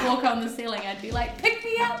say, if you walk on the ceiling, I'd be like, pick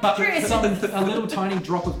me up, But Trent. a little tiny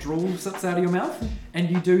drop of drool slips out of your mouth, and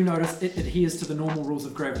you do notice it adheres to the normal rules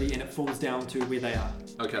of gravity, and it falls down to where they are.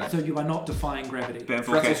 Okay. So you are not defying gravity.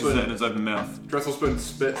 Bamfor catches it in his open mouth. Trestlespoon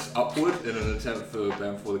spits upward in an attempt for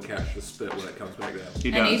Bamfor to catch the spit when it comes back down.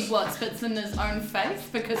 He And he does. what, spits in his own face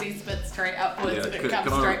because he spits straight upwards Yeah, and it can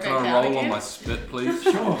comes I straight back roll down on again. my spit, please?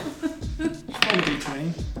 Sure. Roll a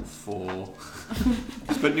d20. 4.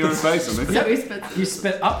 Spit in your own face, I think. So he spits. You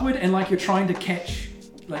spit upward, and like you're trying to catch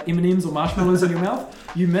like M&Ms or marshmallows in your mouth,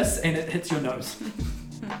 you miss, and it hits your nose.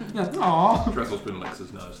 Aww. Trestlespoon licks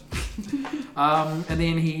his nose. And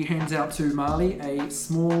then he hands out to Marley a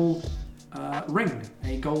small ring,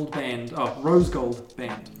 a gold band, rose gold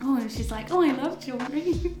band. Oh, and she's like, oh, I love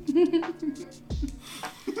jewelry.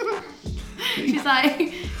 She's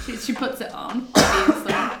like, she puts it on,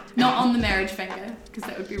 obviously. Not on the marriage finger, because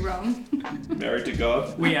that would be wrong. Married to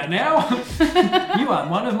God. We are now. You are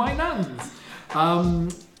one of my nuns.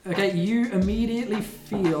 Okay, you immediately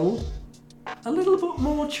feel a little bit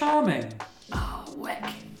more charming. Oh, wick.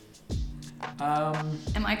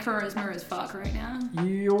 And my charisma is fuck right now.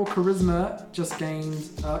 Your charisma just gained...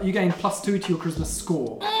 you gained +2 to your charisma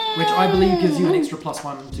score, which I believe gives you an extra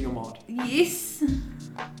 +1 to your mod. Yes.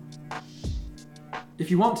 If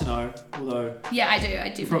you want to know, although... Yeah, I do. I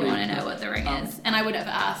definitely Probably- want to know what the ring is. And I would have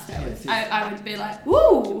asked. Yes. I would be like,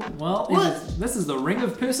 woo! Well, What? this is the Ring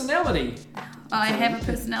of Personality. I have a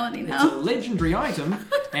personality It's a now. legendary item,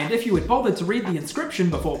 and if you had bothered to read the inscription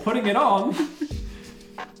before putting it on,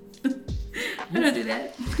 I don't do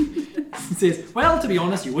that. it says, well, to be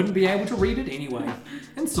honest, you wouldn't be able to read it anyway.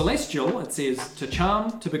 In Celestial, it says, to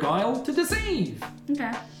charm, to beguile, to deceive.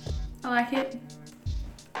 Okay. I like it.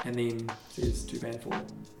 And then it says to Banfor.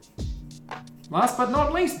 Last but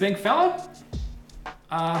not least, big fella.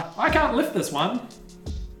 I can't lift this one.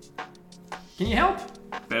 Can you help?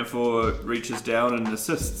 Banfor reaches down and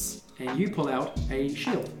assists. And you pull out a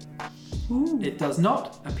shield. It does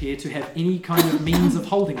not appear to have any kind of means of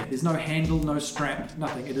holding it. There's no handle, no strap,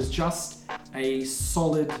 nothing. It is just a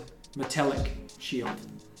solid metallic shield.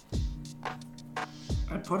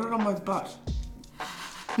 I put it on my butt.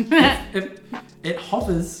 It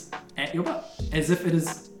hovers at your butt as if it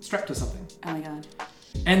is strapped to something. Oh my god.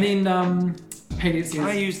 And then Hades Can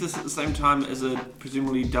I says, use this at the same time as a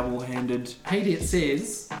presumably double-handed... Hades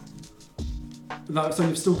says, no, so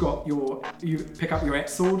you've still got you pick up your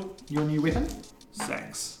axe sword, your new weapon.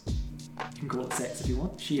 sax? You can call it sax if you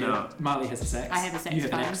want. No. Marley has a sax. I have a sax, You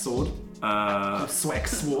have an fine. axe sword. Uh, A swag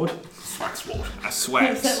sword. Swag sword. a Is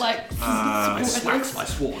swax. it like I swags my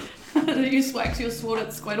sword. you swags your sword at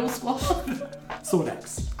Squaddle Squad? Sword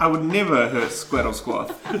axe. I would never hurt Squaddle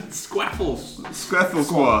Squath. Squaffles. Scraffle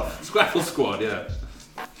Squath. Squaffle squad, yeah.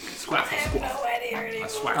 Squaffle squad. idea I anymore.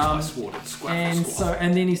 swags my sword at Squaffle And squad.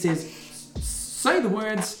 and then he says, say the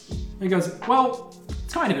words. He goes, well,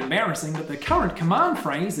 it's kind of embarrassing, but the current command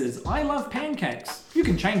phrase is, I love pancakes. You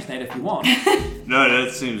can change that if you want. No,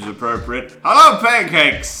 that seems appropriate. I love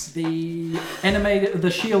pancakes! The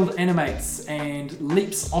shield animates and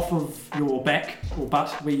leaps off of your back or butt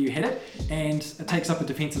where you hit it, and it takes up a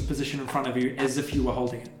defensive position in front of you as if you were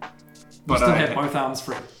holding it. You But still I- have both arms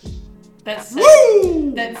free. That's sick.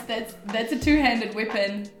 Woo! That's a two-handed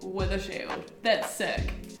weapon with a shield. That's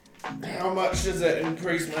sick. How much does that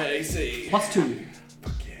increase my AC? +2.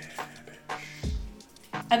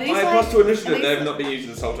 Are these My like? plus 2 initiative, are these- they have not been used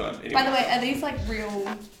this whole time. Anyway. By the way, are these like real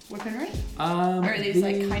weaponry, or are these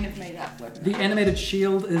like kind of made up weaponry? The animated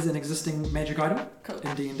shield is an existing magic item Cool.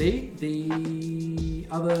 in D&D.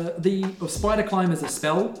 The spider climb is a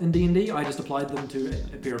spell in D&D. I just applied them to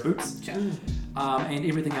a pair of boots. Sure. And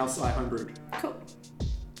everything else I homebrewed. Cool.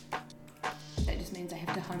 That just means I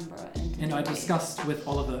have to homebrew it. And I discussed with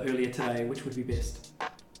Oliver earlier today which would be best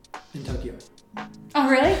in Tokyo. Oh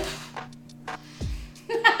really?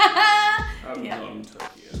 I'm Yeah. not in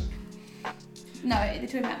Tokyo. No, they're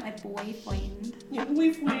talking about my boyfriend. Yeah,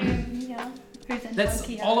 we've won. Yeah. Who's in That's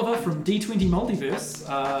Tokyo. Oliver from D20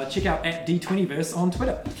 Multiverse. Check out at D20verse on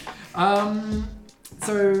Twitter.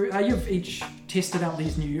 So you've each tested out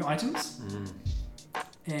these new items.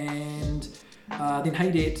 And then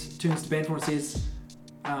Haydet turns to Banfor and says,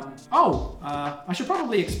 I should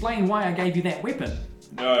probably explain why I gave you that weapon.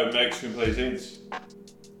 No, it makes complete sense.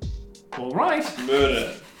 All right.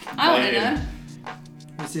 Murder. I want to know.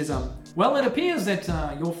 He says, well, it appears that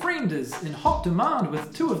your friend is in hot demand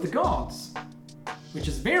with two of the gods, which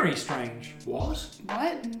is very strange. What?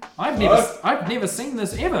 What? I've never seen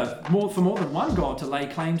this ever. For more than one god to lay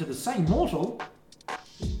claim to the same mortal.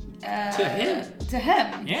 To him? To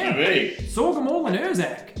him. Yeah. Me. Sorgamol and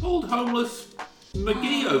Urzak. Old homeless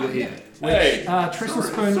McGee over here. Hey, Trestle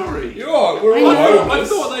Spoon. Sorry. we're all I know. I homeless.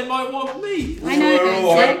 thought they might want me. I know, We're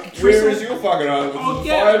all Urzak. home- Where is your fucking home? Oh, With the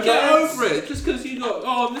get fire giants? over it. Just because you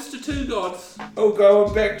got, Mr. Two Gods. Oh,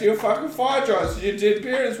 going back to your fucking fire giants and your dead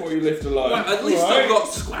parents while you left alone. Well, at least Alright? I've got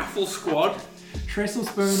Squaffle Squad. Trestle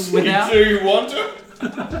Spoon without Do you want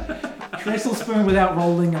it? Trestle Spoon without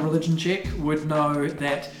rolling a religion check would know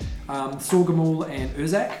that Sorgamol and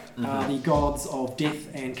Urzak are the gods of death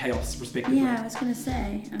and chaos, respectively. Yeah, I was gonna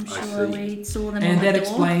say. I'm I sure see. we saw them on And the that door.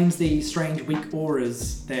 explains the strange weak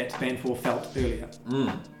auras that Banfor felt earlier.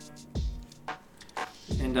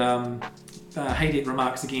 And Haydet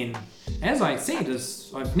remarks again, as I said,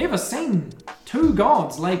 I've never seen two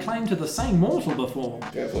gods lay claim to the same mortal before.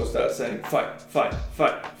 Careful, start saying fight, fight,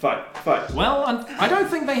 fight, fight, fight. Well, I don't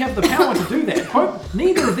think they have the power to do that. Hope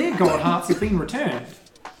neither of their god hearts have been returned.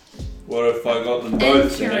 What if I got them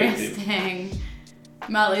both to make them? Interesting.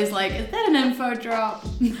 Marley's like, is that an info drop?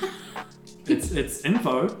 It's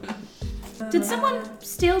info. Did someone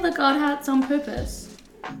steal the god hearts on purpose?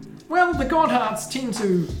 Well, the god hearts tend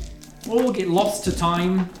to all get lost to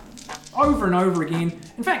time over and over again.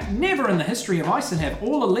 In fact, never in the history of Ison have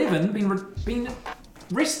all 11 been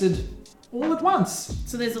rested all at once.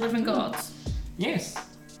 So there's 11 gods. Yes.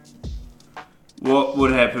 What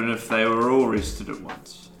would happen if they were all rested at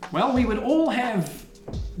once? Well, we would all have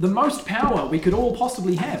the most power we could all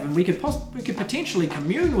possibly have, and we could potentially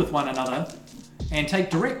commune with one another and take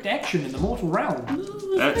direct action in the mortal realm.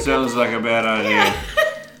 That sounds like a bad idea.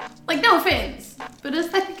 Like, no offense, but is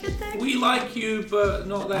that a good thing? We like you, but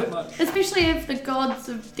not that much. Especially if the gods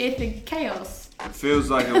of death and chaos. It feels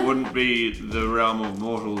like it wouldn't be the realm of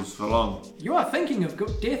mortals for long. You are thinking of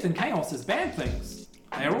death and chaos as bad things.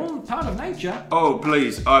 They are all part of nature. Oh,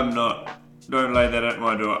 please, I'm not. Don't lay that at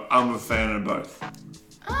my door. I'm a fan of both.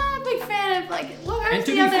 I'm a big fan of, like, what And are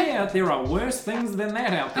to the be other... fair, there are worse things than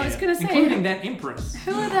that out there. I was gonna say- including that empress.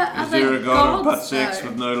 Who are the Is other there a god of butt gods, sex though?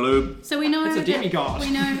 with no lube? So we know It's a that- demigod. We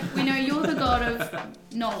know you're the god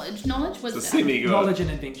of knowledge, It's a wisdom. semi-god. Knowledge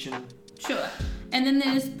and invention. Sure. And then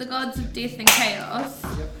there's the gods of death and chaos.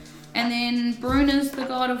 Yep. And then Bruna's the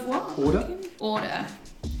god of what? Order. Order.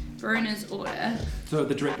 Bruna's order. So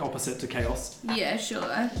the direct opposite to chaos. Yeah,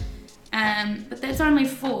 sure. But that's only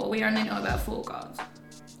 4. We only know about 4 gods.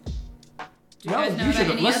 Do you Well, guys know you should about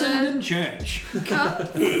have any listened other in church.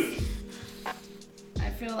 gods? I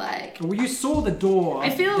feel like... Well, you saw the door I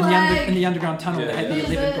feel in, like- in the underground tunnel that had the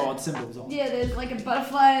Yeah. 11 god symbols on. Yeah, there's like a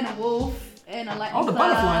butterfly and a wolf and a lightning Oh, the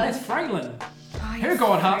cloud. butterfly, that's Freylin. Oh, Her yes,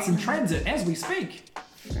 god heart's in Freylin. transit as we speak.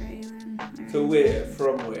 Freylin. To where?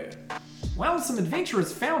 From where? Well, some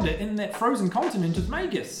adventurers found it in that frozen continent of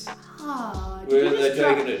Magus. Oh, Where did are you they just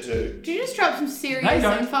drop- taking it to? Did you just drop some serious They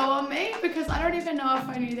don't. info on me? Because I don't even know if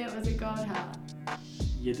I knew that was a god heart.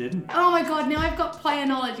 You didn't? Oh my god, now I've got player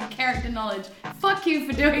knowledge and character knowledge. Fuck you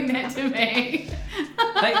for doing that to me.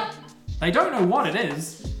 They don't know what it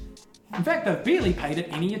is. In fact, they've barely paid it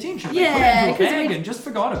any attention. Yeah, they put it into a 'cause bag we- and just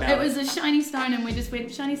forgot about It was a shiny stone and we just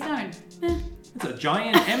went, shiny stone. Eh. It's a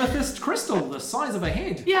giant amethyst crystal the size of a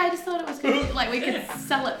head. Yeah, I just thought it was gonna be, like we could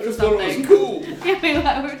sell it I for just thought it something. was cool. Yeah, we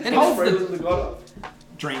were just It holds the Freylin the god of?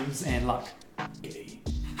 dreams and luck.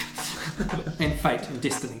 And fate and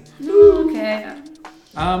destiny. Okay.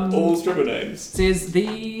 All stripper names. Says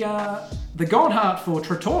the god heart for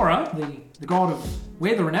Trattora, the god of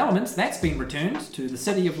weather and elements, that's been returned to the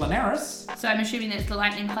city of Linares. So I'm assuming that's the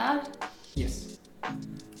lightning cloud? Yes.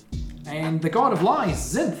 And the god of lies,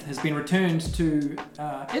 Zinth, has been returned to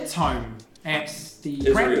its home at the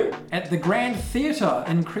Israel. Grand Theatre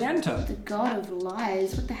in Creanta. The god of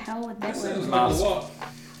lies. What the hell would that Sounds word like a Mask. lot.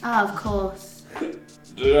 Oh, of course.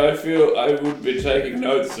 Did I feel I would be taking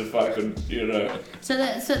notes if I could, So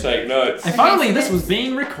that take notes? If Okay, only so this that's- was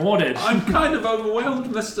being recorded. I'm kind of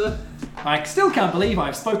overwhelmed, mister. I still can't believe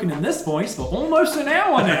I've spoken in this voice for almost an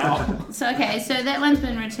hour now. so that one's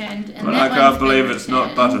been returned, and But that I can't one's been believe it's not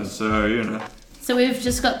returned. butter, so. So we've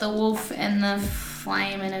just got the wolf and the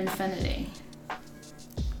flame and infinity.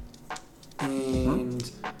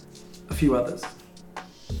 And a few others.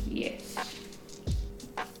 Yes.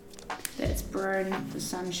 That's Brune, the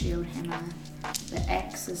sun shield hammer. The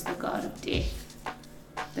axe is the god of death.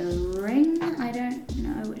 The ring, I don't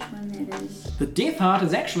know which one that is. The Death Heart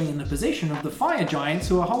is actually in the possession of the fire giants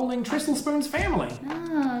who are holding Trestlespoon's family.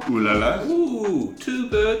 Oh, Ooh la la. Ooh, 2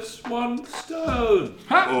 birds, 1 stone.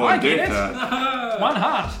 Ha! Or I get death it! heart. Aha! One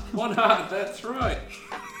heart. 1 heart, that's right.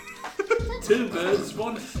 2 birds,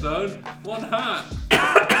 1 stone, 1 heart.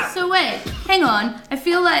 so wait, hang on. I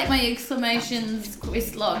feel like my exclamations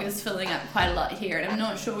quest log is filling up quite a lot here, and I'm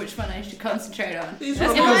not sure which one I should concentrate on. These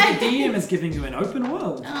That's are because a the DM is giving you an open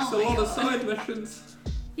world. Oh lot my of God. side missions.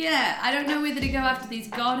 Yeah, I don't know whether to go after these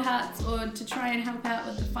god hearts or to try and help out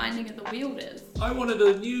with the finding of the wielders. I wanted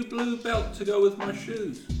a new blue belt to go with my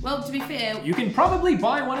shoes. Well, to be fair, You can probably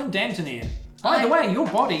buy one in Dantonia. By the I- way, your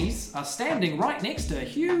bodies are standing right next to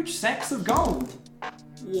huge sacks of gold.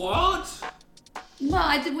 What?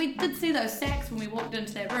 well, we did see those sacks when we walked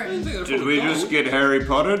into that I didn't room. think they were Did full we of just gold. get Harry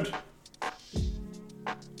Pottered?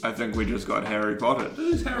 I think we just got Harry Pottered.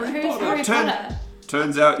 Who's Harry Who's Potter? Harry Turn- Potter?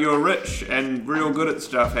 Turns out you're rich and real good at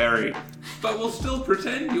stuff, Harry. But we'll still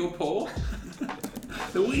pretend you're poor.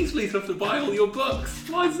 The Weasleys have to buy all your books.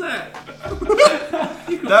 Why's that?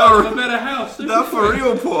 You can They're- buy them a better house. They're for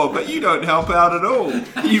real poor, but you don't help out at all.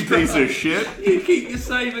 You piece of shit. You keep your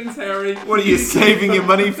savings, Harry. What are you saving your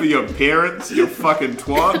money for your parents, you fucking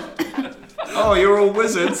twat? Oh, you're all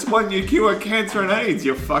wizards. Why don't you cure cancer and AIDS,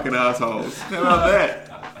 you fucking assholes? How about that?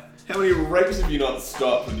 How many rapes have you not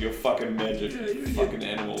stopped with your fucking magic? Yeah, you Fucking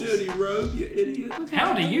animals. Dirty rogue, you idiot.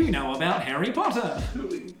 How do you know about Harry Potter?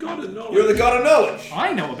 God of knowledge. You're the god of knowledge.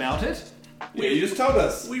 I know about it. Yeah, you just told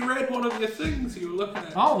us. We read one of your things you were looking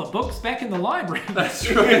at. Oh, the book's back in the library. That's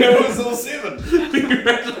It right. was all 7. We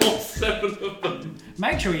read all 7 of them.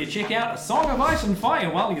 Make sure you check out A Song of Ice and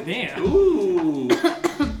Fire while you're there. Ooh.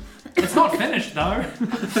 It's not finished though.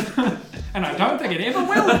 And I don't think it ever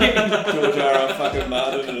will be. George R.R. fucking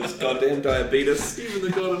Martin and his goddamn diabetes. Even the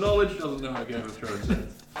God of Knowledge doesn't know how Game of Thrones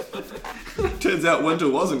ends. Turns out winter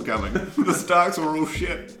wasn't coming. The Starks were all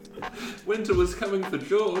shit. Winter was coming for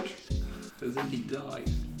George, as in he died.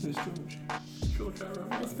 Who's George? George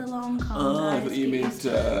R.R. It's the long con. Oh, I guys. thought you Get meant used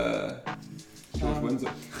to it. George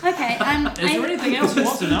Windsor. Okay, Is there anything else you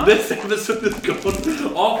want to know? This episode has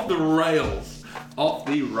gone off the rails. Off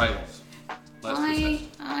the rails. Let's just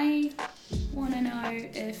I want to know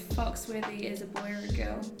if Foxworthy is a boy or a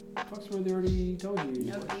girl. Foxworthy already told you.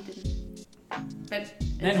 No, he didn't. But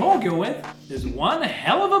That Horgilwith is one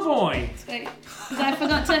hell of a boy. because I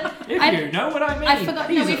forgot to. If I, you know what I mean. I forgot-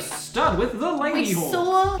 no, He's we- a stud with the we lady horse.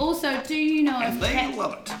 saw. Also, do you know if They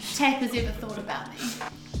love it. Tap has ever thought about me?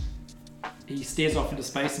 He stares off into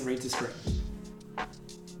space and reads a script.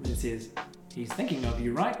 And it says, he's thinking of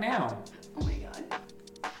you right now. Oh my god.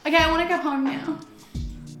 Okay, I want to go home now.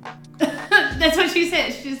 That's what she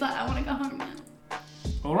said. She's like, I want to go home now.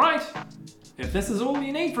 Alright. If this is all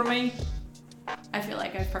you need from me, I feel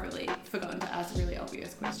like I've probably forgotten to ask really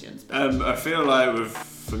obvious questions. But I feel like we've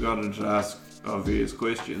forgotten to ask obvious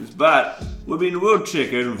questions, but we'll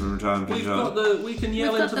check in from time to We've time. got we can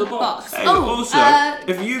yell we've got into the the box. Hey, Oh, also,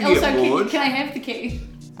 if you also, get bored, can I have the key?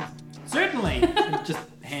 certainly. And just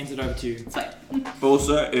hands it over to you. Sweet.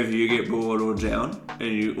 also if you get bored or down,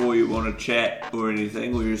 and you want to chat or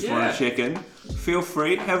anything, or you just want Yeah. to check in, feel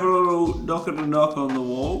free. Have a little knock on the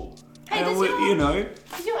wall. Hey, and does we, your- you know,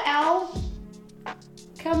 Did your owl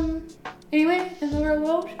come anywhere in the real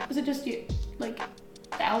world? Was it just you? Like,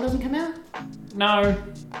 the owl doesn't come out? No.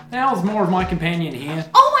 Al's more of my companion here.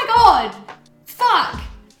 Oh my god! Fuck!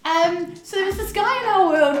 So there was this guy in our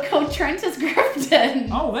world called Trentus Grifton.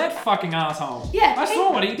 Oh, that fucking asshole. Yeah, I he-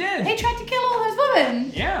 saw what he did. He tried to kill all those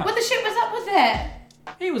women. Yeah. What the shit was up with that?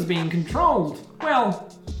 He was being controlled. Well,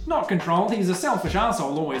 not controlled. He's a selfish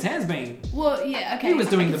asshole, always has been. Well, yeah, okay. He was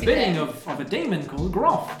doing I the can see bidding that. of a demon called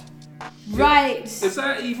Groft. Right. Is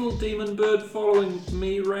that evil demon bird following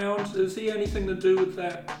me round? Is he anything to do with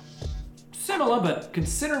that? Similar, but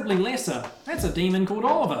considerably lesser. That's a demon called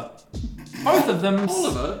Oliver. Both of them.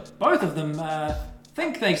 Oliver? Both of them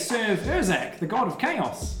think they serve Urzak, the god of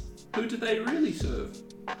chaos. Who do they really serve?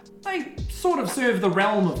 They sort of serve the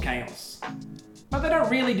realm of chaos, but they don't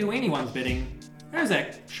really do anyone's bidding.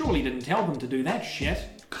 Urzak surely didn't tell them to do that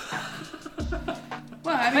shit.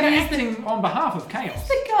 Well, I They're mean, he's acting on behalf of chaos.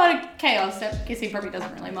 the god of chaos. I guess he probably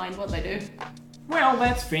doesn't really mind what they do. Well,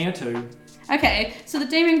 that's fair too. Okay, so the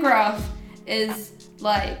demon Graf is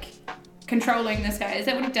like controlling this guy. Is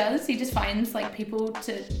that what he does? He just finds like people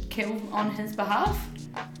to kill on his behalf?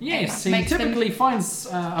 Yes, And he makes them- typically finds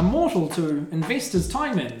a mortal to invest his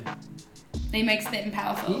time in. He makes them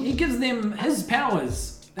powerful. He gives them his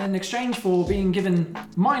powers in exchange for being given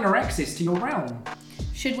minor access to your realm.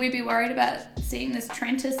 Should we be worried about seeing this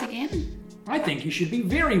Trentus again? I think you should be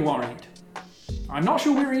very worried. I'm not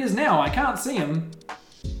sure where he is now, I can't see him.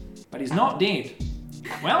 But he's not dead.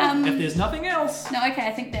 Well, if there's nothing else. No, okay,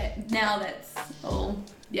 I think that now that's all.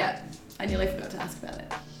 Yeah, I nearly forgot to ask about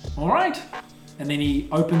it. Alright. And then he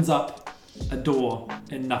opens up a door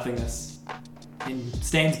in nothingness and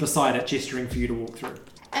stands beside it, gesturing for you to walk through.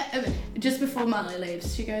 Just before Marley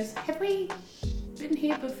leaves, she goes, "Have we been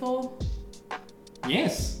here before?"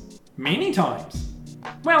 Yes, many times.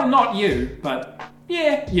 Well, not you, but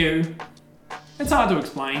yeah, you. It's hard to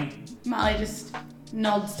explain. Marley just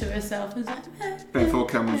nods to herself and is like, Before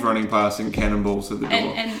comes running past and cannonballs at the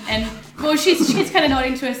door. and well, she's kind of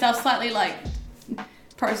nodding to herself, slightly like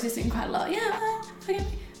processing quite a lot. Yeah, okay,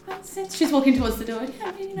 makes sense. She's walking towards the door. Yeah,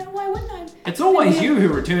 I mean, you know, why wouldn't I? It's always Yeah. you who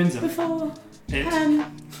returns him. Before, It,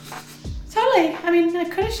 totally. I mean, I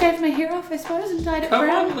could have shaved my hair off, I suppose, and dyed it Come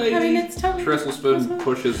brown. on, lady. I mean, it's totally. Trestlespoon possible.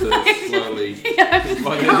 pushes her slowly. Yeah, I'm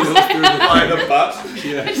Like it goes through the By the butt.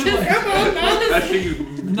 Yeah. Actually, you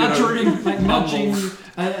nudging, like nudging,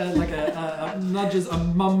 mumbles. nudges a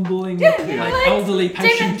mumbling, Yeah, like elderly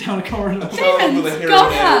patient Demon. down a corridor. Child with a Demons, hairy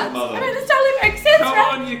God head, hearts. mother. I mean, this totally makes sense, Come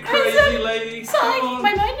right? on, you I mean, crazy so- lady. So, Come like, on.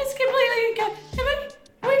 my mind is completely go.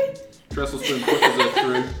 Trestlespoon pushes her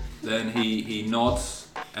through. Then he nods,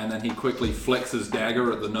 and then he quickly flicks his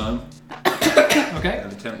dagger at the gnome Okay.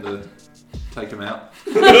 and attempt to take him out.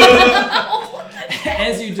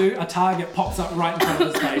 As you do, a target pops up right in front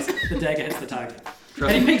of his face. The dagger hits the target.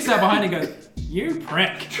 And he peeks out behind and goes, "You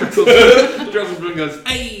prick." Dresselspoon goes,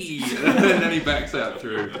 "Hey!" and then he backs out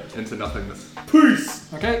through into nothingness.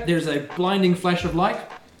 Peace! Okay, there's a blinding flash of light,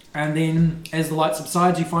 and then as the light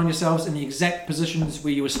subsides, you find yourselves in the exact positions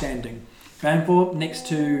where you were standing. Banfor next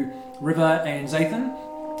to River and Zathan,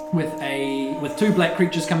 with two black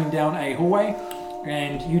creatures coming down a hallway,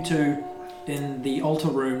 and you two in the altar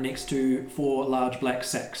room next to 4 large black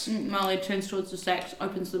sacks. Molly turns towards the sacks,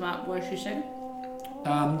 opens them up. What is she saying?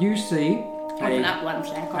 You see Open up one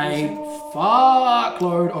sack, a obviously.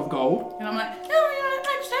 fuckload of gold. And I'm like, oh, yeah, that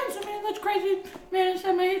makes sense. I mean, that's crazy. Man, if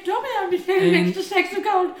somebody told me I'd be standing And- next to sacks of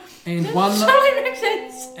gold. And That one totally makes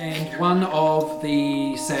sense. and one of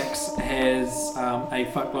the sacks has a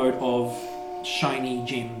fuckload of shiny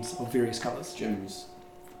gems of various colours. Gems.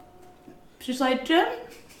 She's like, Jim?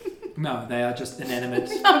 No, they are just inanimate.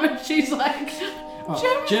 No, but she's like,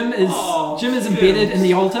 Oh, Jim is embedded in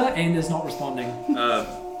the altar and is not responding.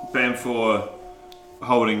 Banfor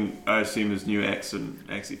holding, I assume, his new axe and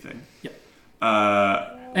axey thing. Yep.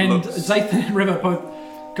 And And Zathan and River both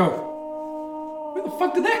go, "Where the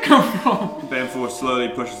fuck did that come from?" Banfor slowly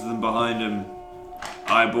pushes them behind him,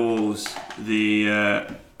 eyeballs the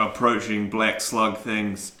approaching black slug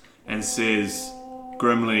things, and says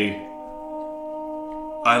grimly,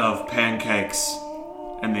 "I love pancakes,"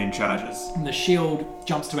 and then charges. And the shield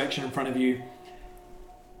jumps to action in front of you.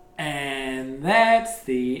 And that's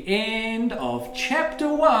the end of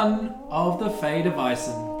Chapter 1 of The Fate of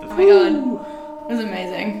Ison. oh my god. It was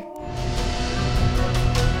amazing.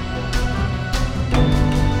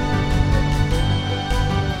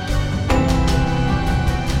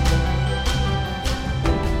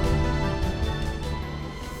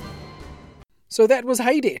 So that was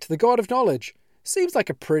Haydet, the god of knowledge. Seems like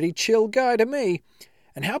a pretty chill guy to me.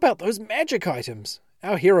 And how about those magic items?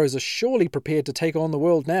 Our heroes are surely prepared to take on the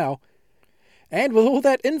world now. And with all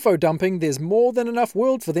that info dumping, there's more than enough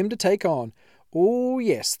world for them to take on. Oh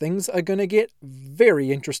yes, things are going to get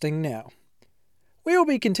very interesting now. We'll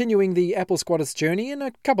be continuing the Apple Squatters journey in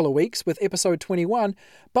a couple of weeks with episode 21,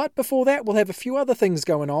 but before that we'll have a few other things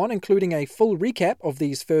going on, including a full recap of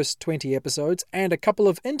these first 20 episodes and a couple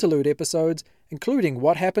of interlude episodes, including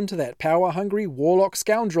what happened to that power-hungry warlock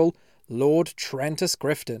scoundrel, Lord Trantis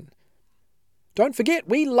Grifton. Don't forget,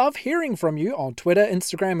 we love hearing from you on Twitter,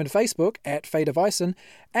 Instagram and Facebook at Fate of Ison,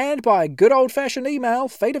 and by good old-fashioned email,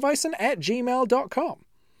 fateofison@gmail.com.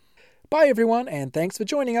 Bye everyone, and thanks for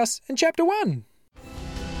joining us in Chapter 1!